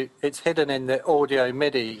the audio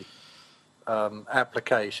MIDI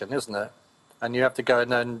application, isn't it? And you have to go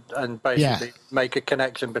in and basically make a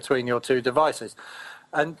connection between your two devices.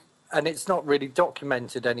 And it's not really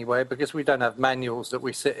documented anywhere because we don't have manuals that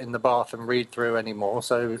we sit in the bath and read through anymore.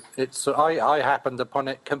 So I happened upon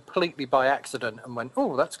it completely by accident and went,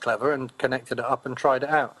 oh, that's clever, and connected it up and tried it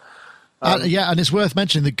out. And it's worth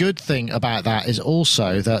mentioning the good thing about that is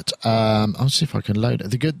also that I'll see if I can load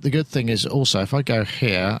it. The good thing is also if I go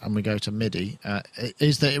here and we go to MIDI,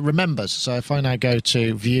 is that it remembers. So if I now go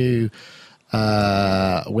to View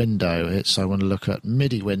window, I want to look at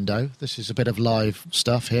MIDI window. This is a bit of live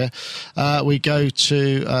stuff here. We go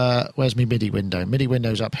to where's my MIDI window? MIDI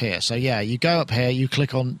window's up here. So yeah, you go up here, you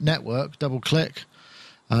click on network, double click,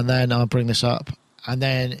 and then I'll bring this up, and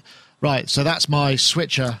then right. So that's my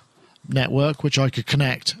switcher network, which I could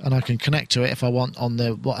connect, and I can connect to it if I want and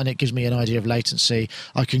it gives me an idea of latency.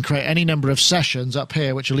 I can create any number of sessions up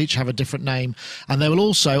here, which will each have a different name, and they will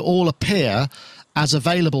also all appear as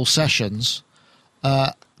available sessions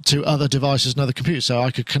to other devices and other computers. So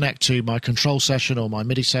I could connect to my control session or my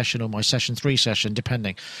MIDI session or my session 3 session,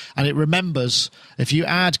 depending. And it remembers if you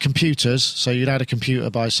add computers, so you'd add a computer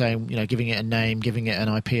by saying, giving it a name, giving it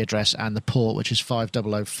an IP address and the port, which is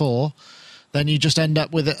 5004, then you just end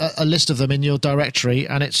up with a list of them in your directory,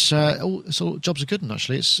 and it's all jobs are good. And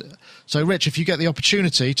actually, so Rich, if you get the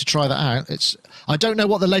opportunity to try that out, I don't know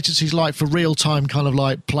what the latency is like for real time, kind of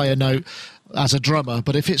like play a note as a drummer,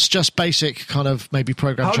 but if it's just basic kind of maybe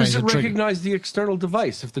program change. How does it recognize the external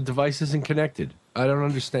device if the device isn't connected? I don't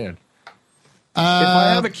understand. If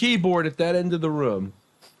I have a keyboard at that end of the room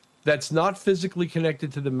that's not physically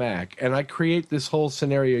connected to the Mac, and I create this whole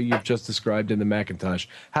scenario you've just described in the Macintosh,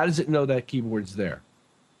 how does it know that keyboard's there?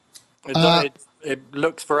 It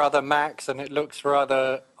looks for other Macs and it looks for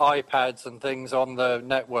other iPads and things on the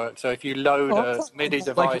network. So if you load a MIDI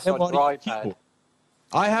device on your iPad,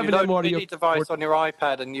 I have an MIDI device on your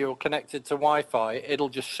iPad and you're connected to Wi-Fi, it'll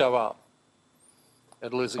just show up.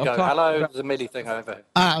 It'll just go, hello, there's a MIDI thing over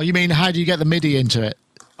here. You mean how do you get the MIDI into it?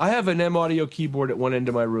 I have an M-Audio keyboard at one end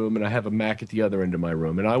of my room, and I have a Mac at the other end of my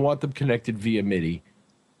room, and I want them connected via MIDI.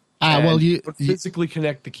 You physically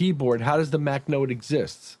connect the keyboard. How does the Mac know it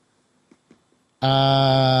exists?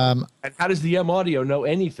 And how does the M-Audio know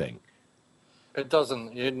anything? It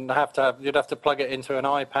doesn't. You'd have to plug it into an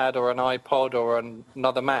iPad or an iPod or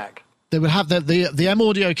another Mac. They would have the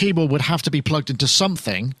M-Audio keyboard would have to be plugged into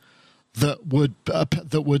something that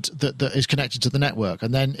is connected to the network,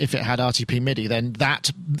 and then if it had RTP MIDI, then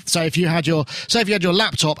that. So if you had your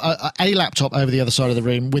laptop, a laptop over the other side of the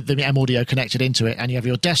room with the M-Audio connected into it, and you have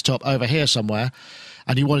your desktop over here somewhere,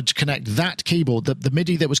 and you wanted to connect that keyboard, the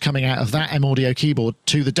MIDI that was coming out of that M Audio keyboard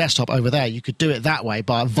to the desktop over there, you could do it that way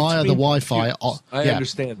via the Wi-Fi. I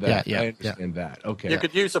understand that. I understand that. Okay. You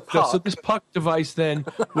could use a puck. So this puck device then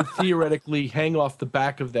would theoretically hang off the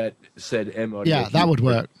back of that said M Audio. Yeah, that would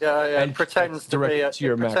work. Yeah, And it pretends to be an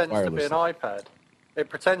iPad. It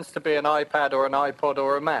pretends to be an iPad or an iPod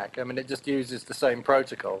or a Mac. I mean, it just uses the same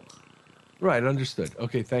protocol. Right, understood.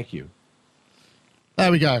 Okay, thank you.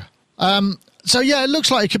 There we go. So yeah, it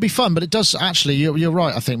looks like it could be fun, but it does actually. You're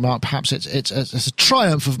right. I think, Mark. Perhaps it's a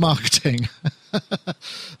triumph of marketing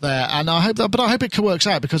there, and I hope it works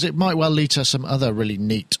out, because it might well lead to some other really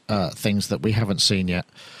neat things that we haven't seen yet.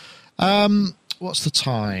 What's the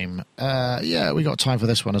time? Yeah, we got time for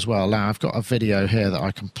this one as well. Now I've got a video here that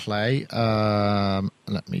I can play.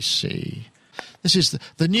 Let me see. This is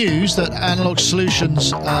the news that Analog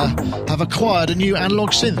Solutions have acquired a new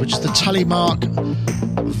analog synth, which is the Telemark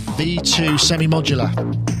V2 semi-modular.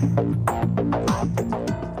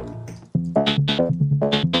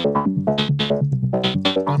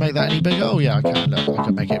 Can I make that any bigger? Oh yeah, I can. Look, I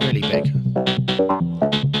can make it really big.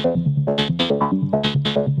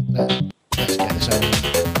 Let's get this over.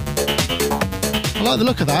 I like the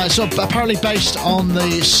look of that. It's apparently based on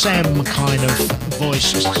the SEM kind of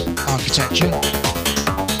voice architecture.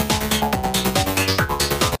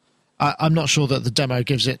 I'm not sure that the demo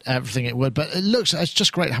gives it everything it would, but it's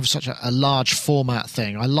just great to have such a large format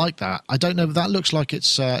thing. I like that. I don't know if that looks like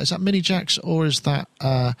it's, is that mini jacks or is that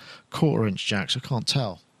 1/4 inch jacks? I can't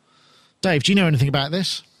tell. Dave, do you know anything about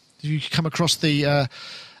this? Have you come across the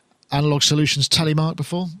Analog Solutions Telemark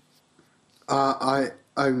before?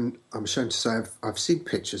 I'm ashamed to say I've seen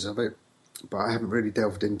pictures of it, but I haven't really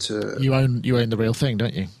delved into. You own the real thing,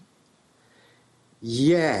 don't you?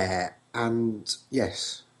 Yeah, and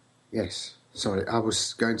yes. Sorry, I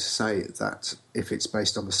was going to say that if it's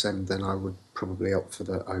based on the SEM, then I would probably opt for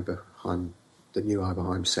the new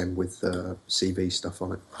Oberheim SEM with CV stuff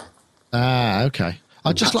on it. Ah, okay.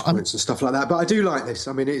 I just like and stuff like that. But I do like this.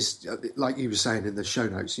 I mean, it's like you were saying in the show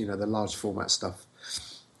notes. You know, the large format stuff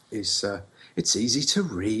is. It's easy to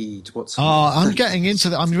read. I'm getting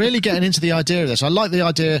into I'm really getting into the idea of this. I like the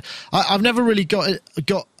idea. I've never really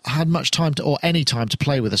had much time or any time to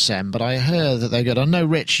play with a SEM, but I hear that they're good. I know,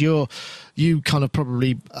 Rich, you kind of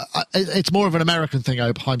probably it's more of an American thing,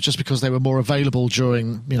 Oberheim, just because they were more available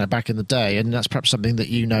during back in the day, and that's perhaps something that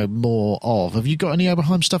you know more of. Have you got any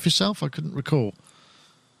Oberheim stuff yourself? I couldn't recall.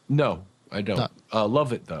 No, I don't.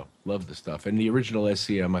 Love it though. Love the stuff, and the original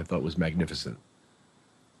SCM I thought was magnificent.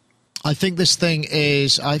 I think this thing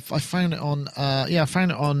is. I found it on. I found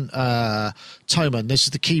it on Thomann. This is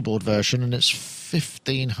the keyboard version, and it's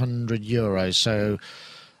 €1,500. So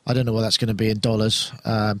I don't know what that's going to be in dollars.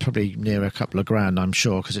 Probably near a couple of grand, I'm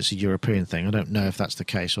sure, because it's a European thing. I don't know if that's the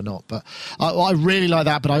case or not. But I really like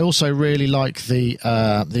that. But I also really like the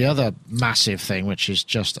other massive thing, which is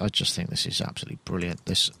I just think this is absolutely brilliant.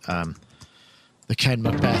 This the Ken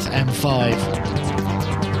Macbeth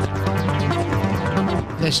M5.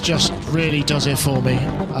 This just really does it for me.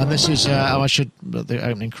 And this is, the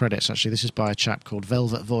opening credits, actually. This is by a chap called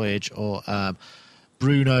Velvet Voyage, or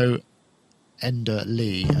Bruno Ender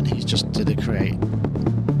Lee, and he just did it create.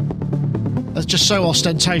 That's just so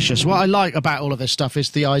ostentatious. What I like about all of this stuff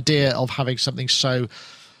is the idea of having something so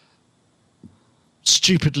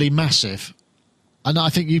stupidly massive. And I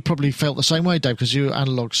think you probably felt the same way, Dave, because your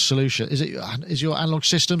Analog Solution is your Analog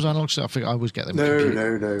Systems? I think I always get them.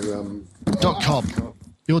 No. .com.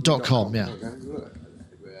 Your .com, yeah.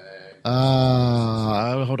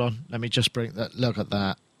 Hold on. Let me just bring that. Look at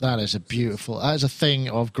that. That is a thing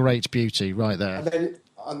of great beauty right there.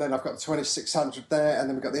 And then I've got the 2600 there, and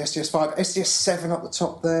then we've got the SDS5, SDS7 up the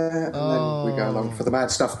top there, and then we go along for the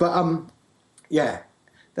mad stuff. But yeah,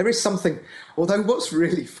 there is something. Although what's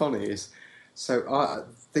really funny is,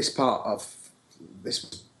 this part of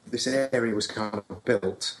this area was kind of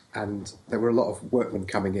built, and there were a lot of workmen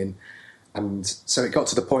coming in. And so it got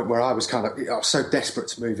to the point where I was so desperate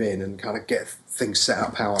to move in and kind of get things set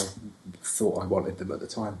up how I thought I wanted them at the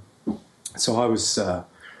time. So I was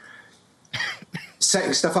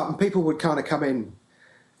setting stuff up, and people would kind of come in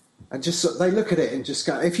and they look at it and just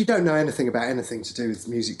if you don't know anything about anything to do with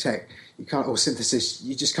music tech, or synthesis,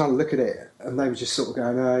 you just kind of look at it, and they were just sort of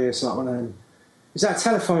going, "Oh, yes, like one of them. Is that a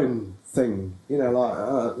telephone thing?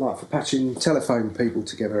 Like for patching telephone people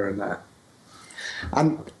together and that."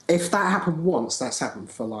 And if that happened once, that's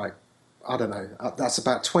happened for I don't know, that's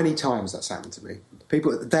about 20 times that's happened to me.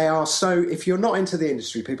 People, they are so, if you're not into the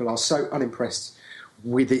industry, people are so unimpressed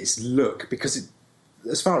with its look, because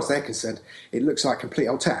as far as they're concerned, it looks like complete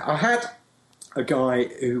old tech. I had a guy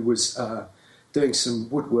who was doing some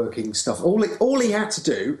woodworking stuff. All he had to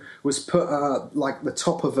do was put like the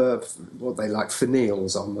top of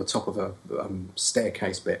finials on the top of a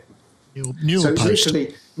staircase bit. Mule so post.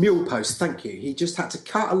 Literally mule post. Thank you. He just had to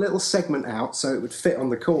cut a little segment out so it would fit on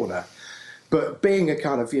the corner. But being a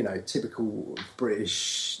kind of typical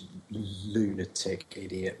British lunatic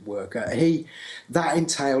idiot worker, that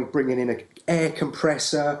entailed bringing in an air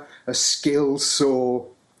compressor, a skill saw,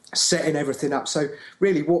 setting everything up. So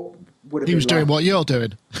really, what would have he been was doing what you're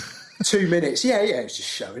doing. 2 minutes. Yeah, it was just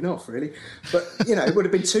showing off, really. But, it would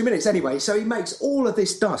have been 2 minutes anyway. So he makes all of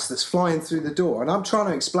this dust that's flying through the door. And I'm trying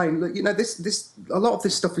to explain, look, this a lot of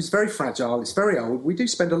this stuff is very fragile. It's very old. We do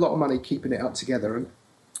spend a lot of money keeping it up together. And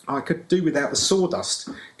I could do without the sawdust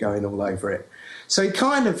going all over it. So he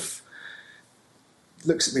kind of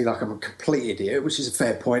looks at me like I'm a complete idiot, which is a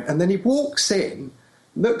fair point. And then he walks in,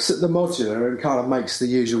 looks at the modular and kind of makes the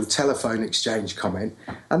usual telephone exchange comment,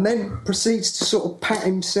 and then proceeds to sort of pat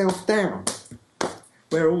himself down,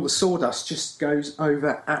 where all the sawdust just goes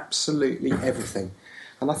over absolutely everything.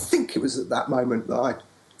 And I think it was at that moment that I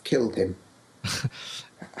killed him.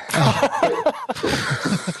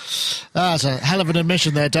 That's a hell of an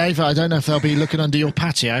admission there, Dave. I don't know if they'll be looking under your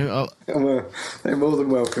patio. They're more than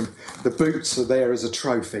welcome. The boots are there as a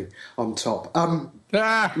trophy on top. No,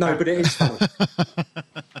 but it is funny.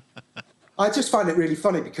 I just find it really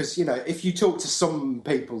funny because, if you talk to some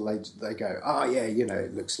people, they go, oh, yeah,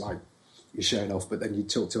 it looks like you're showing off. But then you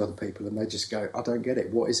talk to other people and they just go, I don't get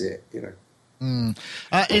it. What is it?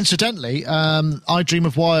 Incidentally, I Dream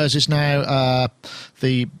of Wires is now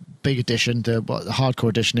the big edition, the hardcore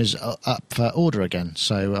edition is up for order again.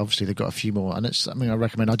 So obviously they've got a few more, and it's something I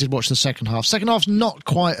recommend. I did watch the second half. Second half's not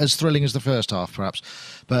quite as thrilling as the first half, perhaps,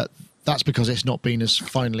 but that's because it's not been as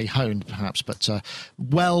finely honed, perhaps. But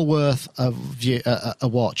well worth a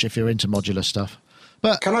watch if you're into modular stuff.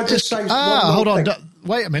 But can I just say? Hold on,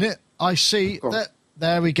 wait a minute. I see that.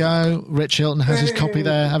 There we go. Rich Hilton has his copy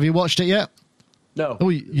there. Have you watched it yet? No. Oh,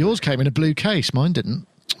 yours came in a blue case. Mine didn't.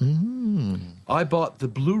 I bought the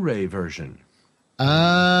Blu-ray version.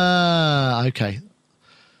 Okay.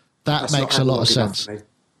 That's makes a lot of sense.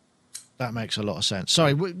 That makes a lot of sense.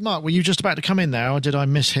 Sorry, Mark, were you just about to come in there, or did I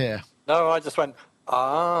mishear? No, I just went,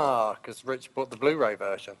 because Rich bought the Blu-ray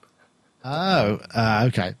version. Oh,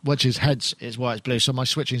 okay. Which is hence is why it's blue. So my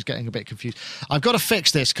switching is getting a bit confused. I've got to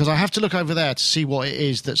fix this because I have to look over there to see what it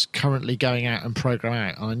is that's currently going out and program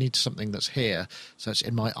out. And I need something that's here, so it's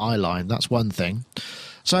in my eye line. That's one thing.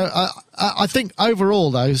 So I think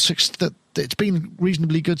overall, though, that it's been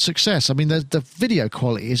reasonably good success. I mean, the video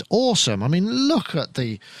quality is awesome. I mean, look at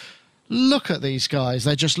these guys.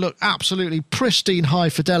 They just look absolutely pristine high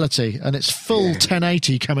fidelity, and it's full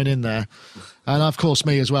 1080 coming in there. And, of course,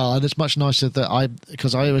 me as well. And it's much nicer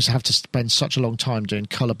because I always have to spend such a long time doing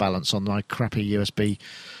colour balance on my crappy USB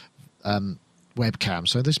webcam.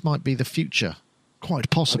 So this might be the future,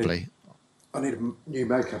 quite possibly. I need a new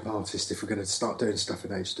makeup artist if we're going to start doing stuff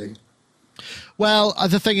in HD. Well,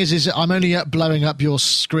 the thing is I'm only blowing up your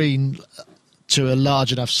screen to a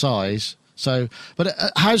large enough size. So, but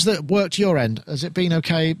how's that worked your end? Has it been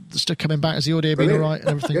okay? Still coming back? Has the audio been all right and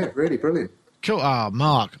everything? Yeah, really brilliant. Cool.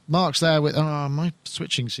 Mark's there with. My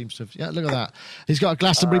switching seems to have. Yeah, look at that. He's got a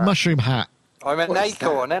Glastonbury mushroom hat. I meant an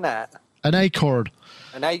acorn, isn't it? An acorn.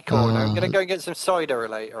 An acorn. I'm going to go and get some cider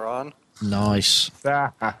later on. Nice.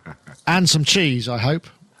 And some cheese, I hope.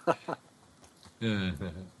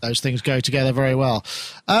 Those things go together very well.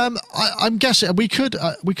 I'm guessing we could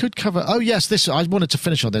cover. Oh yes, this. I wanted to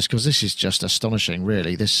finish on this because this is just astonishing,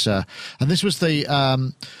 really. This and this was we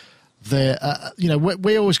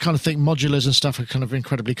always kind of think modulars and stuff are kind of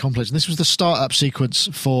incredibly complex. And this was the startup sequence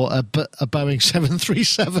for a Boeing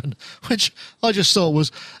 737, which I just thought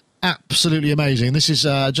was absolutely amazing. This is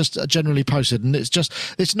just generally posted, and it's a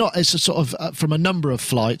sort of from a number of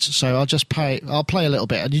flights. So I'll play a little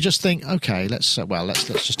bit, and you just think, okay, let's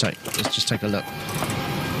just take a look.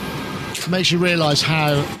 It makes you realise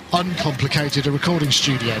how uncomplicated a recording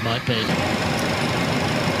studio might be.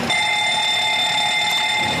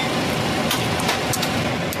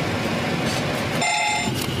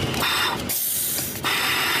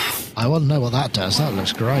 I want to know what that does. That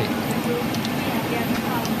looks great.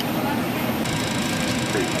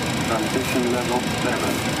 Transmission level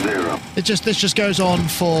 7-0. This just goes on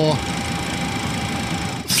for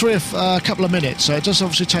a couple of minutes, so it does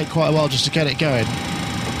obviously take quite a while just to get it going.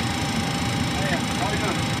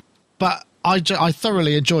 But I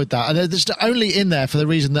thoroughly enjoyed that, and it's only in there for the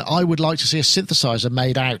reason that I would like to see a synthesizer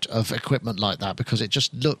made out of equipment like that, because it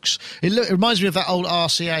just looks. It reminds me of that old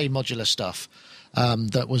RCA modular stuff.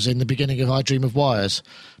 that was in the beginning of I Dream of Wires.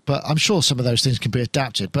 But I'm sure some of those things can be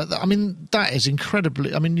adapted. But, I mean, that is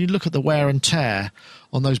incredibly... I mean, you look at the wear and tear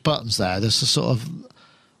on those buttons there. There's a sort of...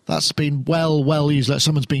 That's been well used. Like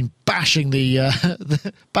someone's been bashing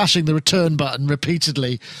bashing the return button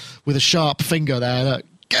repeatedly with a sharp finger there. Look,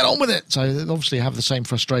 get on with it. So they obviously have the same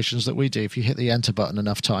frustrations that we do. If you hit the enter button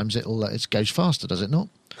enough times, it goes faster, does it not?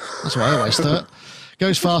 That's what I always thought.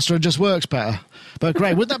 Goes faster and just works better. But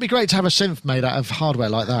great, wouldn't that be great to have a synth made out of hardware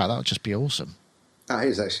like that? That would just be awesome. That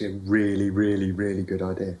is actually a really, really, really good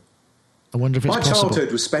idea. I wonder if it's possible. My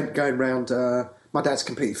childhood was spent going around. My dad's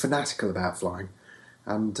completely fanatical about flying,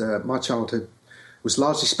 and my childhood was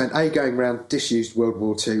largely spent going around disused World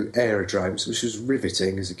War II aerodromes, which was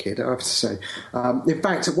riveting as a kid, I have to say. In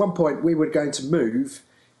fact, at one point we were going to move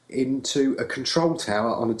into a control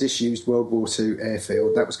tower on a disused World War II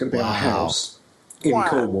airfield. That was going to be our house in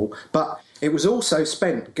Cornwall, but it was also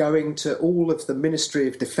spent going to all of the Ministry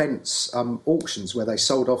of Defence auctions where they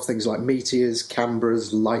sold off things like Meteors,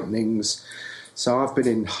 Canberras, Lightnings. So I've been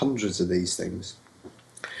in hundreds of these things,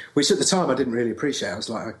 which at the time I didn't really appreciate. I was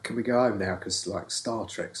like, can we go home now because like Star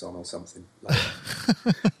Trek's on or something?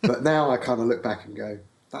 But now I kind of look back and go,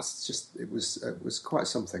 that's just, it was quite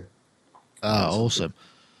something. Awesome.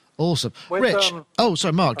 Awesome. Rich.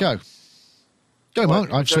 Sorry, Mark, go. Go,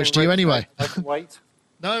 Mark. I've switched to you anyway. Wait.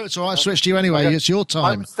 No, it's all right. I've switched to you anyway. Okay. It's your time.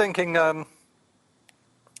 I was thinking, you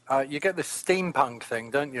get this steampunk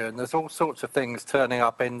thing, don't you? And there's all sorts of things turning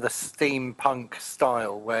up in the steampunk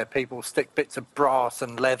style where people stick bits of brass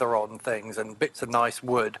and leather on things and bits of nice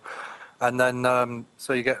wood. And then,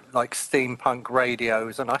 so you get like steampunk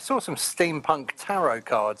radios. And I saw some steampunk tarot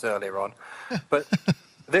cards earlier on. But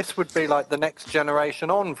this would be like the next generation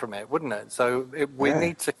on from it, wouldn't it? So we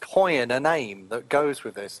need to coin a name that goes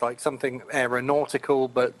with this, like something aeronautical,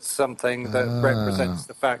 but something that represents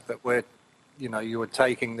the fact that you are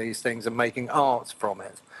taking these things and making art from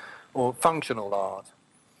it, or functional art.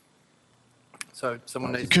 So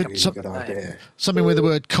someone needs to come good idea. Something with the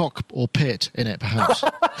word cock or pit in it, perhaps.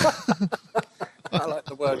 I like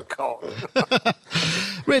the word cock.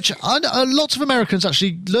 Rich, lots of Americans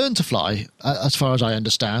actually learn to fly, as far as I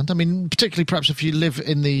understand. I mean, particularly perhaps if you live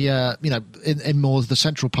in the, in more of the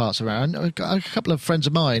central parts around. A couple of friends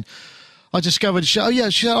of mine, I discovered, she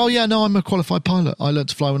said, no, I'm a qualified pilot. I learned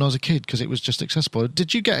to fly when I was a kid because it was just accessible.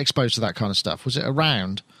 Did you get exposed to that kind of stuff? Was it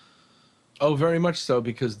around? Oh, very much so,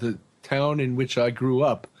 because the town in which I grew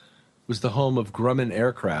up was the home of Grumman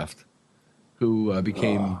Aircraft, who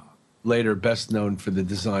became... later best known for the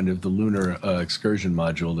design of the lunar excursion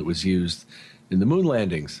module that was used in the moon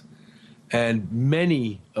landings. And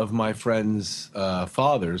many of my friends'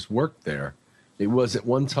 fathers worked there. It was at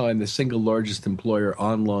one time the single largest employer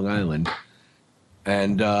on Long Island.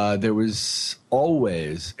 And there was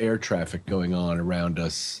always air traffic going on around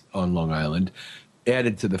us on Long Island,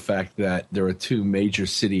 added to the fact that there are two major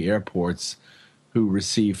city airports who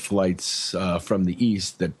receive flights from the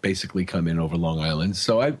east that basically come in over Long Island.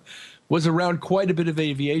 So I was around quite a bit of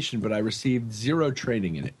aviation, but I received zero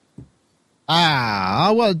training in it.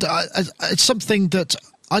 Well, it's something that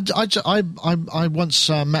I once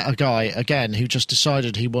met a guy again who just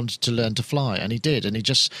decided he wanted to learn to fly, and he did, and he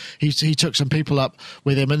took some people up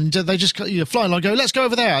with him, and they just fly and I go, let's go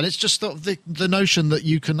over there, and it's just the notion that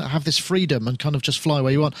you can have this freedom and kind of just fly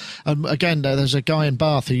where you want. And again, there's a guy in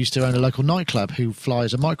Bath who used to own a local nightclub who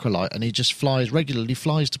flies a microlight, and he just regularly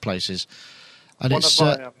flies to places, and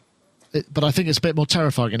but I think it's a bit more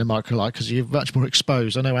terrifying in a microlight because you're much more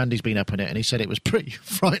exposed. I know Andy's been up in it, and he said it was pretty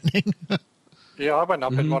frightening. Yeah, I went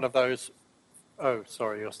up in one of those. Oh,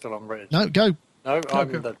 sorry, you're still on, Rich. No, go. No,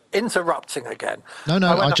 I'm interrupting again. No,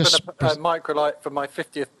 I went up in a microlight for my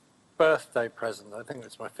 50th birthday present. I think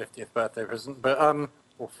it's my 50th birthday present, but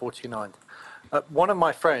or 49th. One of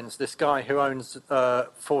my friends, this guy who owns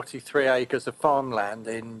 43 acres of farmland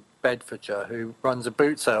in Bedfordshire, who runs a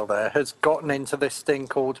boot sale there, has gotten into this thing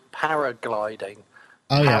called paragliding.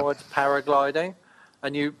 Powered paragliding.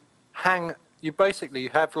 And you basically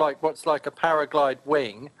have what's like a paraglide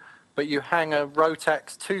wing, but you hang a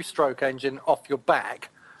Rotax 2-stroke engine off your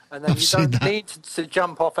back, and then you don't need to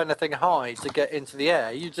jump off anything high to get into the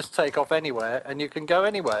air. You just take off anywhere, and you can go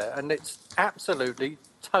anywhere. And it's absolutely,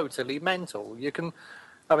 totally mental. You can...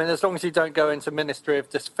 I mean, as long as you don't go into Ministry of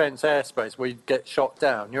Defence airspace where you get shot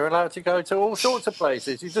down, you're allowed to go to all sorts of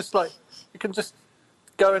places. You can just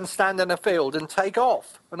go and stand in a field and take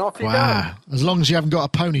off, and off you go. As long as you haven't got a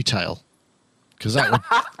ponytail, because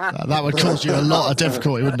that would cause you a lot of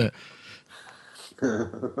difficulty, wouldn't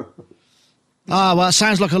it? Well, it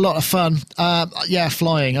sounds like a lot of fun. Yeah,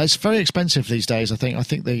 flying. It's very expensive these days, I think. I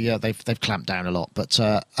think they've clamped down a lot. But,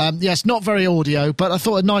 yes, not very audio, but I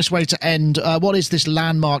thought a nice way to end. What is this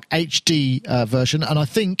Landmark HD version? And I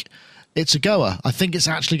think it's a goer. I think it's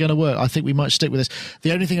actually going to work. I think we might stick with this.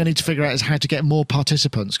 The only thing I need to figure out is how to get more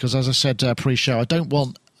participants, because, as I said pre-show, I don't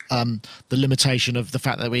want the limitation of the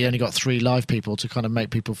fact that we only got 3 live people to kind of make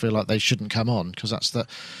people feel like they shouldn't come on, because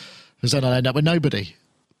then I'll end up with nobody.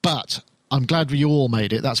 But I'm glad you all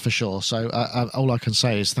made it, that's for sure. So all I can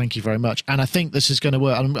say is thank you very much. And I think this is going to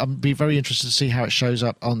work. I'll be very interested to see how it shows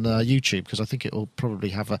up on YouTube, because I think it will probably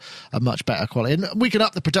have a much better quality. And we can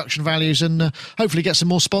up the production values and hopefully get some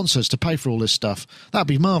more sponsors to pay for all this stuff. That'd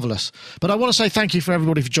be marvellous. But I want to say thank you for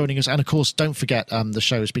everybody for joining us. And, of course, don't forget the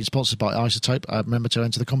show has been sponsored by Isotope. Remember to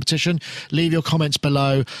enter the competition. Leave your comments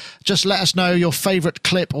below. Just let us know your favourite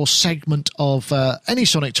clip or segment of any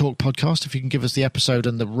Sonic Talk podcast, if you can give us the episode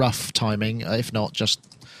and the rough timing. If not, just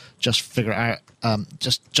figure it out,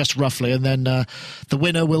 just roughly, and then the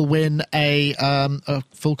winner will win a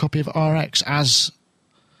full copy of RX as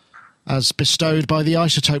bestowed by the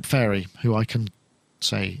Isotope Fairy, who I can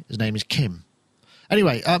say his name is Kim.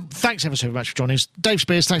 Anyway, thanks ever so much for joining us, Dave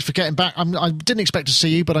Spears. Thanks for getting back. I didn't expect to see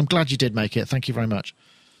you, but I'm glad you did make it. Thank you very much.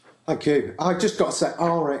 Thank you. I just got to say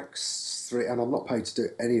RX3, and I'm not paid to do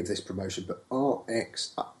any of this promotion, but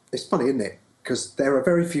RX. It's funny, isn't it? Because there are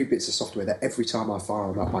very few bits of software that every time I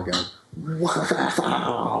fire them up, I go,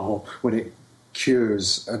 wow, when it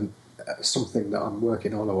cures something that I'm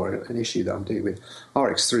working on or an issue that I'm dealing with.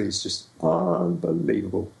 RX3 is just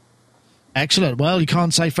unbelievable. Excellent. Well, you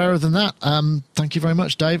can't say fairer than that. Thank you very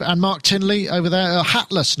much, Dave. And Mark Tinley over there,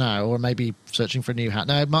 hatless now, or maybe searching for a new hat.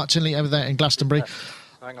 No, Mark Tinley over there in Glastonbury.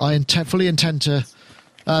 I fully intend to...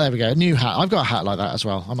 there we go, a new hat. I've got a hat like that as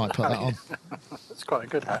well. I might put that on. It's quite a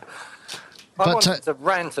good hat. I wanted to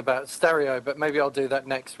rant about stereo, but maybe I'll do that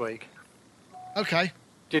next week. Okay.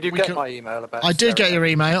 Did you get my email about I stereo? did get your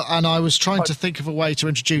email, and I was trying to think of a way to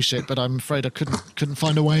introduce it, but I'm afraid I couldn't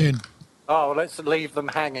find a way in. Oh, well, let's leave them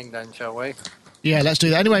hanging then, shall we? Yeah, let's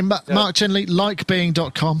do that. Anyway, Mark Tinley,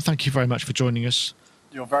 likebeing.com, thank you very much for joining us.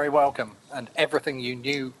 You're very welcome. And everything you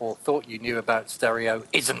knew or thought you knew about stereo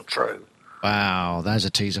isn't true. Wow, there's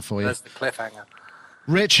a teaser for you. There's the cliffhanger.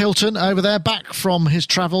 Rich Hilton over there, back from his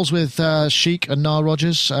travels with Chic and Nile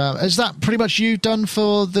Rodgers. Is that pretty much you done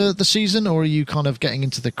for the season, or are you kind of getting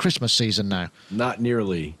into the Christmas season now? Not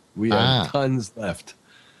nearly. We have tons left.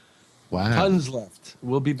 Wow. Tons left.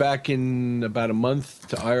 We'll be back in about a month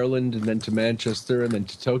to Ireland, and then to Manchester, and then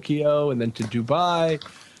to Tokyo, and then to Dubai,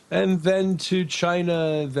 and then to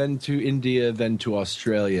China, then to India, then to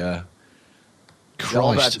Australia.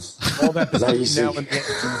 Christ. All that between now and the end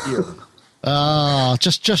of the year.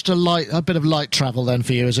 Just a bit of light travel then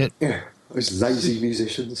for you, is it? Yeah, those lazy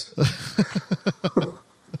musicians.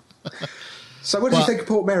 So what did you think of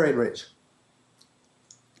Port Merion, Rich?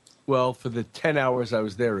 Well, for the 10 hours I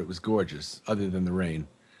was there, it was gorgeous, other than the rain.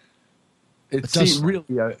 It's really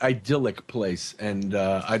an idyllic place, and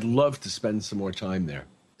I'd love to spend some more time there.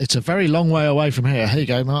 It's a very long way away from here. Here you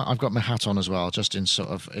go, Mark. I've got my hat on as well, just in sort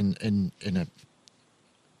of in a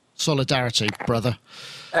solidarity, brother.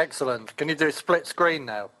 Excellent. Can you do split screen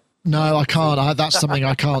now? No, I can't. That's something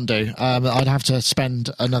I can't do. I'd have to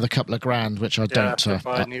spend another couple of grand, which I don't. Have to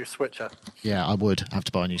buy a new switcher. Yeah, I would have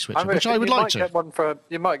to buy a new switcher, which I would like to.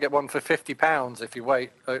 You might get one for £50 if you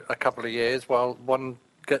wait a couple of years while one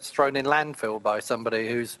gets thrown in landfill by somebody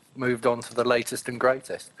who's moved on to the latest and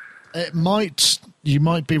greatest. You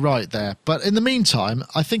might be right there, but in the meantime,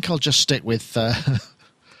 I think I'll just stick with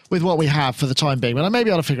with what we have for the time being. But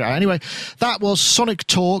maybe I'll figure it out. Anyway, that was Sonic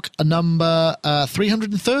Talk number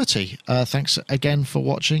 330. Thanks again for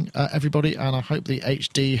watching, everybody, and I hope the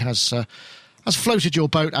HD has floated your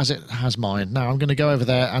boat as it has mine. Now I'm going to go over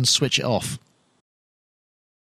there and switch it off.